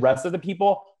 but the rest of the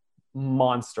people,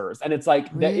 monsters. And it's like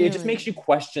it just makes you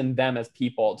question them as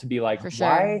people to be like,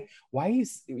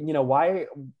 why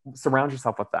surround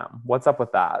yourself with them? What's up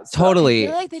with that? So, totally. I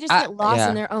feel like they just get lost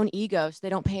in their own ego, so they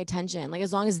don't pay attention. Like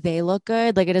as long as they look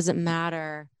good, like it doesn't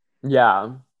matter.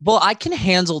 Yeah. Well, I can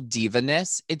handle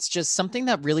diva-ness. It's just something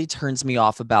that really turns me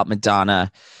off about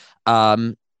Madonna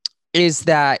is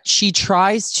that she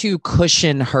tries to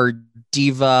cushion her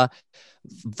diva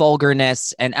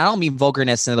vulgarness, and I don't mean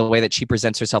vulgarness in the way that she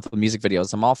presents herself in music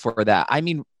videos. I'm all for that. I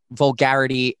mean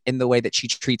vulgarity in the way that she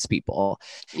treats people.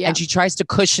 And she tries to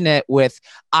cushion it with,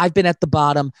 I've been at the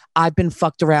bottom, I've been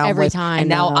fucked around every time, and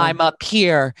now I'm up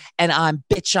here and I'm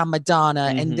bitch on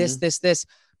Madonna and this.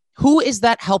 Who is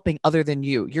that helping other than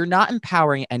you? You're not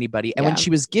empowering anybody. And when she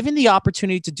was given the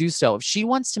opportunity to do so, if she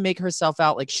wants to make herself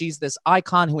out like she's this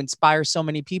icon who inspires so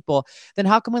many people, then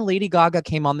how come when Lady Gaga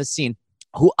came on the scene,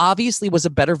 who obviously was a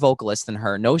better vocalist than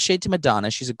her, no shade to Madonna,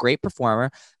 she's a great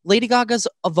performer. Lady Gaga's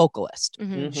a vocalist.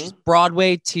 She's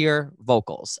Broadway tier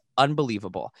vocals.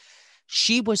 Unbelievable.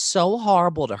 She was so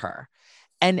horrible to her.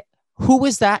 And who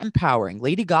was that empowering?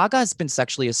 Lady Gaga has been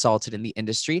sexually assaulted in the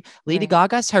industry. Lady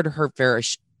Gaga's had her fair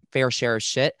share of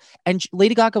shit. And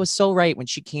Lady Gaga was so right when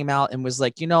she came out and was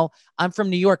like, you know, I'm from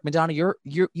New York. Madonna,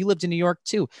 you lived in New York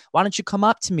too. Why don't you come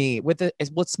up to me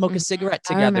let's smoke a cigarette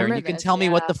together and you can tell me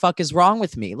what the fuck is wrong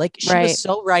with me. Like she was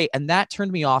so right. And that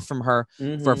turned me off from her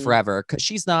for forever because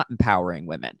she's not empowering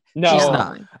women. No, she's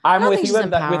not. I'm with you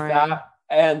with that.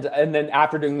 And then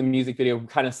after doing the music video,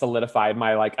 kind of solidified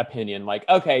my like opinion. Like,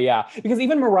 okay, yeah, because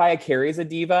even Mariah Carey's a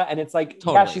diva, and it's like,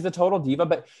 yeah, she's a total diva,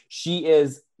 but she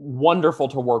is wonderful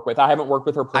to work with. I haven't worked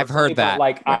with her personally. I've heard that.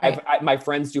 Like, my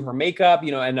friends do her makeup,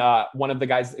 you know, and one of the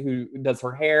guys who does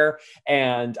her hair,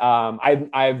 and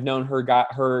I've known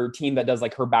her team that does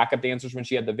like her backup dancers when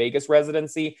she had the Vegas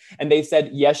residency, and they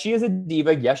said, yes, she is a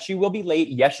diva. Yes, she will be late.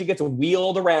 Yes, she gets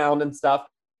wheeled around and stuff.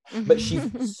 But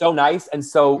she's so nice and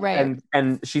so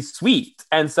and she's sweet,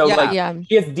 and so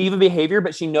she has diva behavior,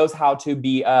 but she knows how to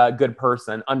be a good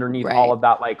person underneath all of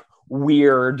that like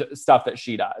weird stuff that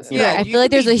she does. You know? I feel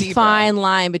like there's a fine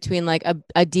line between like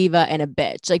a diva and a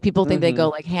bitch. Like people think they go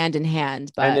like hand in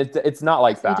hand, but and it's not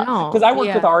like that. Because I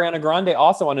worked with Ariana Grande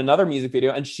also on another music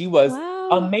video, and she was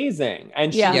amazing.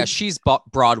 And she's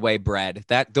Broadway bred.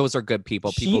 Those are good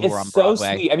people. People who are on so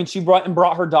Broadway. Sweet. I mean, she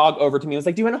brought her dog over to me. I was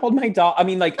like, "Do you want to hold my dog?" I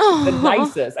mean, like the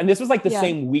nicest. And this was like the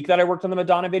same week that I worked on the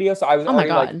Madonna video, so I was like,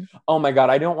 "Oh my god,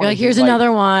 I don't want." Like, here's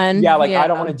another one. Yeah, like I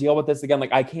don't want to deal with this again.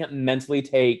 Like I can't mentally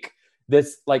take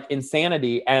this like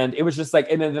insanity. And it was just like,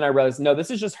 and then I realized, no,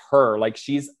 this is just her. Like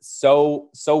she's so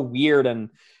weird and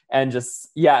just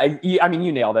I mean,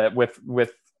 you nailed it with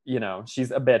you know,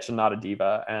 she's a bitch and not a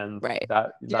diva, and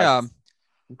that's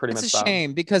pretty much. It's a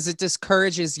shame because it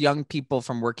discourages young people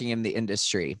from working in the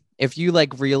industry. If you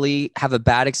like really have a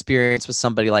bad experience with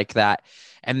somebody like that,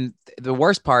 and the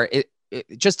worst part,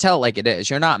 just tell it like it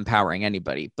is. You're not empowering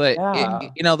anybody, but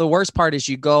you know, the worst part is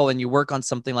you go and you work on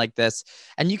something like this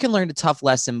and you can learn a tough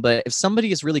lesson. But if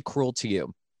somebody is really cruel to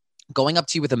you, going up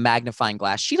to you with a magnifying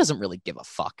glass, she doesn't really give a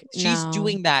fuck. She's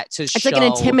doing that to show. It's like an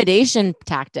intimidation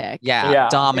tactic.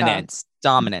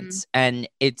 Dominance. And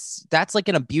that's like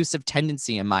an abusive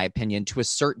tendency, in my opinion, to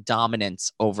assert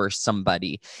dominance over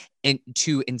somebody and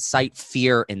to incite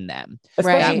fear in them.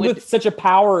 Especially with such a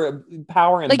power in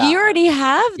like you already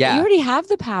have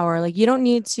the power. Like you don't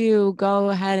need to go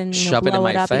ahead and shove it in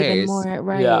my face even more.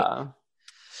 Right. Yeah.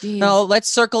 Jeez. No, let's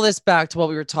circle this back to what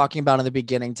we were talking about in the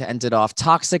beginning to end it off.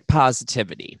 Toxic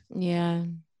positivity. Yeah.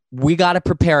 We got to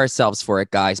prepare ourselves for it,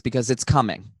 guys, because it's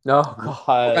coming. Oh, God.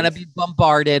 We're going to be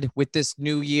bombarded with this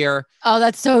new year. Oh,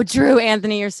 that's so true,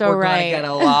 Anthony. You're so We're right. Get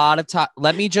a lot of talk.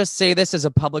 Let me just say this as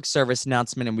a public service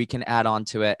announcement, and we can add on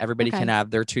to it. Everybody can have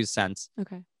their 2 cents.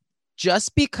 Okay.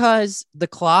 Just because the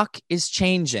clock is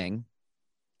changing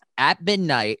at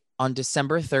midnight on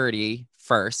December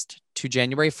 31st to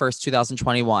January 1st,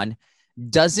 2021,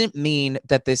 doesn't mean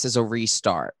that this is a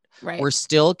restart. Right. We're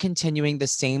still continuing the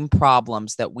same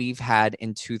problems that we've had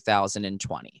in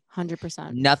 2020.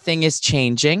 100%. Nothing is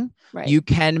changing. Right. You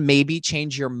can maybe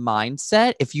change your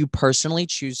mindset if you personally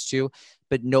choose to,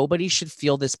 but nobody should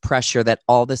feel this pressure that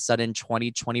all of a sudden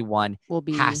 2021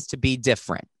 has to be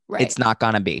different. Right. It's not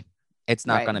going to be. It's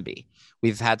not going to be.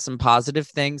 We've had some positive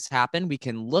things happen. We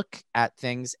can look at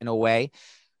things in a way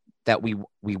that we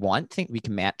want. We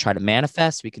can try to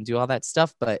manifest. We can do all that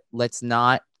stuff, but let's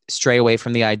not stray away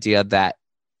from the idea that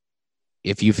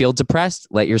if you feel depressed,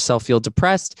 let yourself feel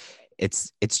depressed.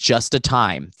 It's just a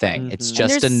time thing. Mm-hmm. It's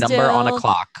just a number on a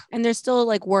clock. And there's still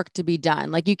like work to be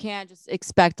done. Like you can't just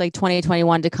expect like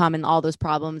 2021 to come and all those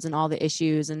problems and all the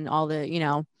issues and all the, you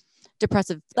know,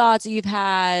 depressive thoughts that you've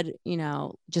had, you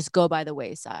know, just go by the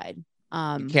wayside.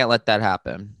 You can't let that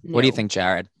happen. No. What do you think,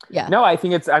 Jared? Yeah. No, I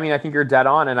think I think you're dead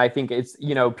on. And I think it's,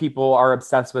 you know, people are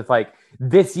obsessed with like,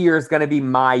 this year is going to be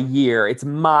my year. It's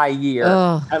my year.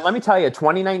 Ugh. And let me tell you,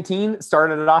 2019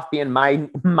 started it off being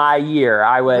my year.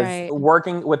 I was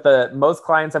working with the most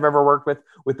clients I've ever worked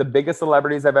with the biggest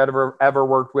celebrities I've ever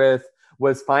worked with,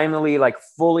 was finally like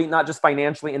fully, not just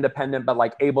financially independent, but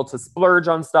like able to splurge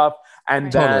on stuff.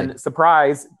 And then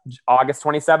surprise, August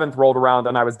 27th rolled around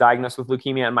and I was diagnosed with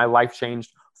leukemia and my life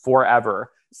changed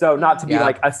forever. So not to be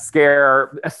like a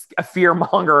fear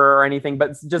monger or anything,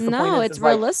 but just the point is, it's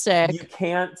realistic.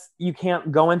 Like, you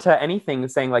can't go into anything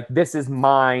saying like, this is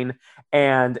mine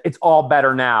and it's all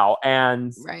better now.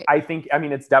 And I think, I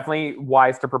mean, it's definitely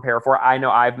wise to prepare for it. I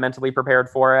know I've mentally prepared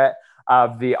for it,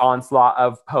 of the onslaught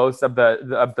of posts, of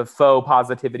the faux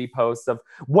positivity posts of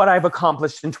what I've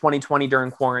accomplished in 2020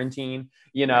 during quarantine,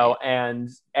 you know, and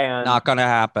not going to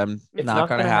happen. It's not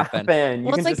going to happen.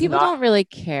 Well, it's like people don't really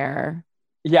care.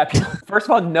 Yeah. First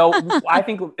of all, no, I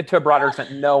think to a broader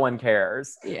extent, no one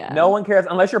cares. Yeah. No one cares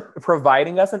unless you're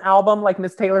providing us an album like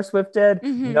Miss Taylor Swift did.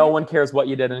 Mm-hmm. No one cares what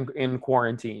you did in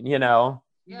quarantine, you know?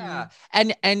 Yeah.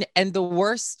 And the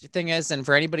worst thing is, and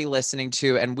for anybody listening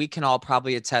to, and we can all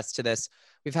probably attest to this,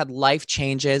 we've had life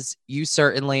changes. You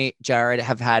certainly, Jared,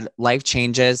 have had life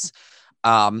changes.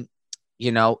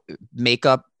 You know,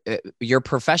 makeup, your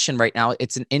profession right now,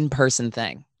 it's an in-person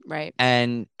thing. Right.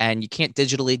 And you can't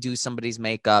digitally do somebody's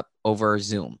makeup over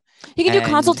Zoom. You can do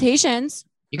consultations.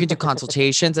 You can do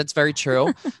consultations. That's very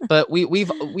true. But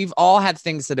we've all had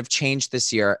things that have changed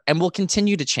this year and will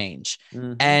continue to change.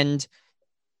 Mm-hmm. And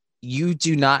you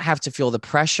do not have to feel the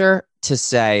pressure to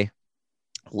say,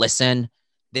 listen,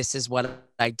 this is what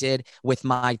I did with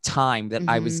my time that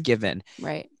I was given.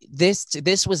 Right.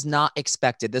 This was not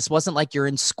expected. This wasn't like you're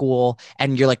in school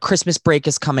and you're like, Christmas break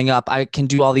is coming up. I can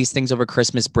do all these things over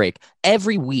Christmas break.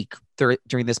 Every week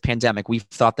during this pandemic, we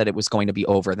thought that it was going to be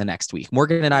over the next week.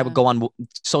 Morgan and I would go on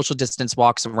social distance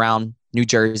walks around New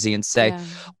Jersey and say,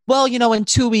 well, you know, in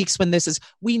 2 weeks when this is,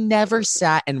 we never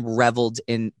sat and reveled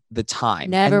in the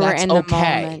time. Never and were that's in the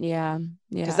moment. Yeah.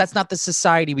 Because that's not the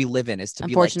society we live in, is to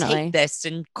be like, take this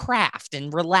and craft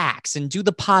and relax and do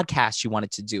the podcast you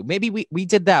wanted to do. Maybe we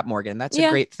did that, Morgan. That's a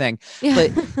great thing. Yeah.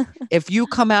 But if you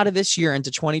come out of this year into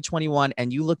 2021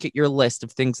 and you look at your list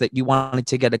of things that you wanted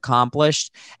to get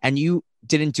accomplished and you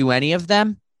didn't do any of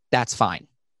them, that's fine.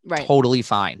 Right. Totally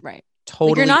fine. Right. Totally.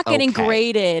 Like you're not getting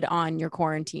graded on your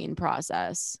quarantine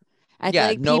process. I feel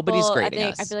like nobody's grading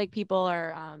us. I feel like people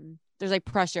are, there's like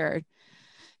pressure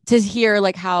to hear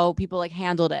like how people like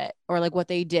handled it or like what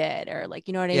they did or like,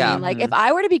 you know what I mean? Like if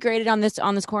I were to be graded on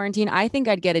this quarantine, I think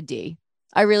I'd get a D.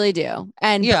 I really do.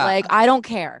 And but, like, I don't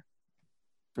care.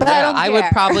 But I would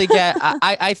probably get,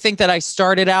 I think that I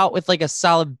started out with like a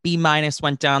solid B-,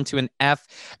 went down to an F,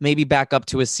 maybe back up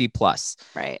to a C+.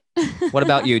 Right. What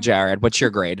about you, Jared? What's your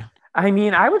grade? I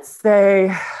mean, I would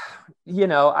say, you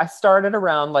know, I started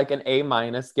around like an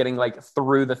A-, getting like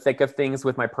through the thick of things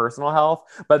with my personal health.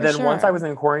 But then once I was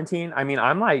in quarantine, I mean,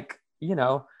 I'm like, you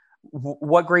know,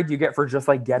 what grade do you get for just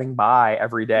like getting by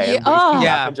every day?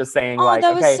 And just saying like,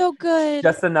 that was okay, so good.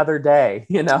 Just another day,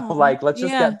 you know, like let's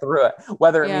just get through it.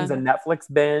 Whether it means a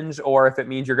Netflix binge or if it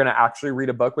means you're going to actually read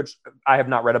a book, which I have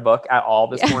not read a book at all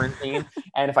this quarantine.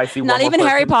 And if I see not even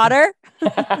Harry Potter.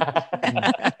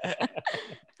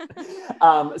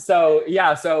 So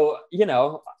you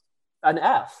know, an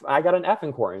F. I got an F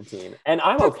in quarantine and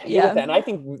I'm okay with it. And I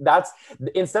think that's,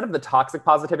 instead of the toxic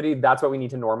positivity, that's what we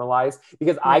need to normalize,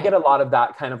 because I get a lot of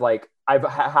that kind of like, I've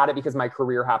had it because my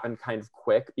career happened kind of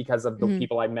quick because of the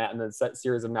people I met in the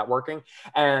series of networking.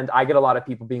 And I get a lot of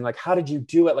people being like, how did you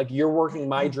do it? Like, you're working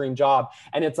my dream job.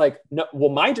 And it's like, no, well,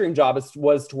 my dream job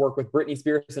was to work with Britney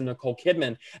Spears and Nicole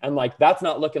Kidman. And like, that's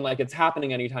not looking like it's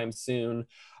happening anytime soon.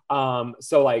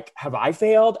 So like, have I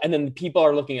failed? And then people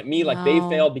are looking at me like they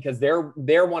failed because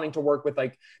they're wanting to work with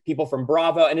like people from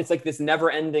Bravo. And it's like this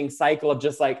never ending cycle of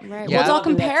just like, well, it's all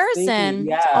comparison.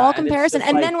 It's all comparison.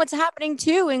 And then what's happening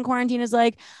too in quarantine is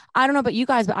like, I don't know about you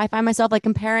guys, but I find myself like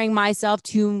comparing myself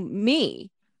to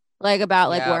me, like about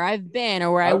like where I've been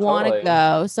or where I want to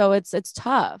go. So it's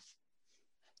tough.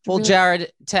 Well,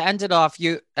 Jared, to end it off,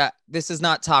 this is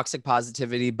not toxic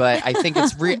positivity, but I think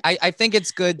it's I think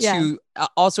it's good to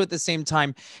also at the same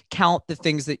time count the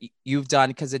things that you've done,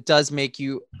 because it does make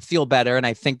you feel better. And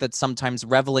I think that sometimes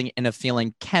reveling in a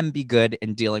feeling can be good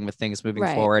in dealing with things moving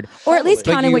forward, or at least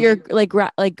counting what you're like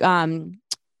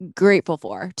grateful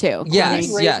for too.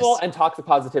 Yes, grateful and toxic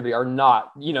positivity are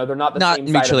not, you know, they're not the same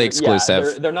mutually side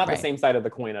exclusive. They're not the same side of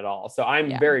the coin at all. So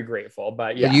I'm very grateful,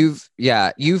 but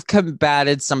you've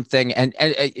combated something, and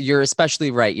you're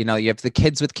especially right. You know, you have the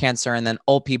kids with cancer and then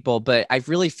old people, but I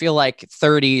really feel like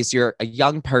 30s, you're a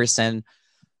young person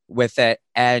with it,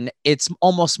 and it's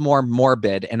almost more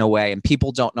morbid in a way, and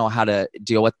people don't know how to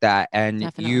deal with that.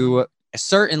 And you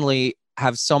certainly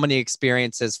have so many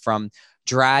experiences from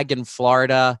drag in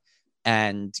Florida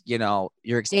and, you know,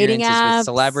 your experiences with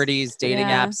celebrities, dating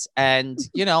apps. And,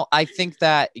 you know, I think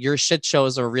that your shit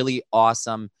shows are really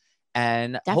awesome.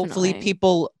 And hopefully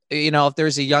people, you know, if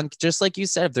there's a young, just like you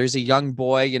said, if there's a young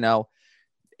boy, you know,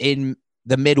 in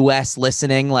the Midwest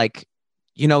listening, like,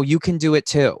 you know, you can do it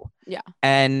too. Yeah.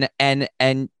 And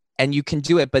you can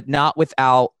do it, but not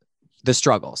without the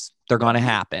struggles. They're going to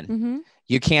happen. Mm-hmm.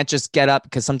 You can't just get up,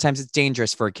 because sometimes it's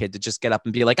dangerous for a kid to just get up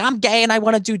and be like, I'm gay and I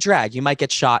want to do drag. You might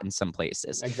get shot in some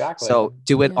places. Exactly. So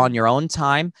do it Yeah. on your own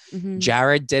time. Mm-hmm.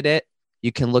 Jared did it.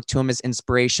 You can look to him as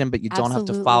inspiration, but you don't have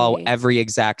to follow Absolutely. every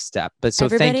exact step. But so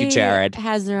thank you, Everybody Jared.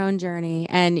 has their own journey,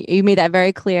 and you made that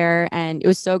very clear. And it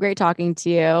was so great talking to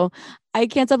you. I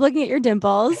can't stop looking at your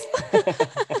dimples.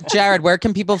 Jared, where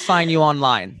can people find you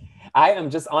online? I am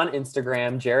just on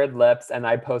Instagram, Jared Lips, and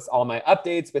I post all my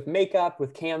updates with makeup,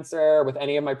 with cancer, with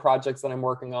any of my projects that I'm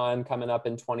working on coming up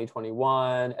in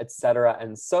 2021, etc.,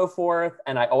 and so forth.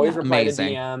 And I always reply Amazing.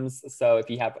 to DMs. So if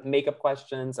you have makeup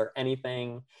questions or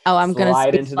anything, Oh, I'm gonna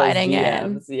slide be into sliding those in.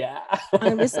 DMs. Yeah, I'm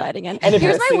gonna be sliding in. And if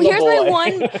here's you're a my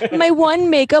single boy. my one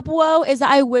makeup woe is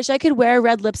that I wish I could wear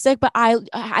red lipstick, but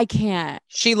I can't.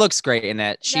 She looks great in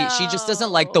it. She just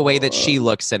doesn't like the way that she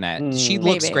looks in it. She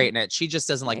looks Maybe. great in it. She just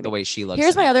doesn't like the way she looks.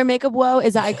 Here's in my it. other makeup woe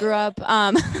is that I grew up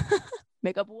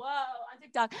makeup woe on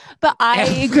TikTok, but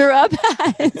I grew up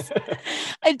as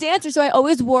a dancer, so I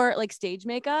always wore like stage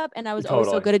makeup, and I was always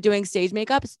so Totally. good at doing stage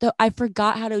makeup, so I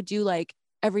forgot how to do like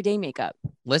everyday makeup.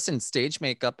 Listen, stage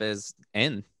makeup is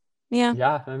in. Yeah.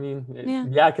 Yeah, I mean,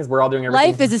 Yeah. because we're all doing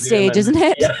everything. Life is a from Zoom stage, isn't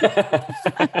it?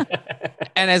 Yeah.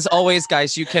 And as always,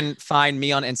 guys, you can find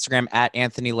me on Instagram at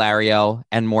Anthony Lario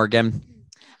and Morgan.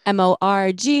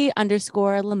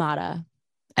 MORG_Lamata.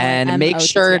 And make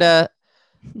sure to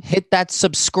hit that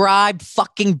subscribe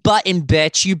fucking button,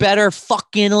 bitch. You better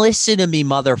fucking listen to me,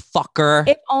 motherfucker.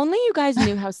 If only you guys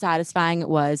knew how satisfying it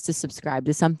was to subscribe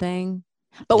to something.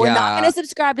 But we're not Yeah. going to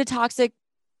subscribe to toxic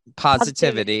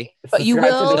Positivity. But you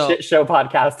Subscribe to will- the Shit Show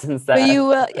podcast instead. But you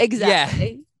will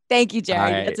exactly. Thank you, Jared.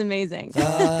 All right. That's amazing.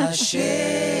 The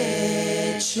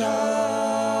Shit Show.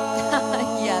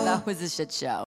 Yeah, that was a shit show.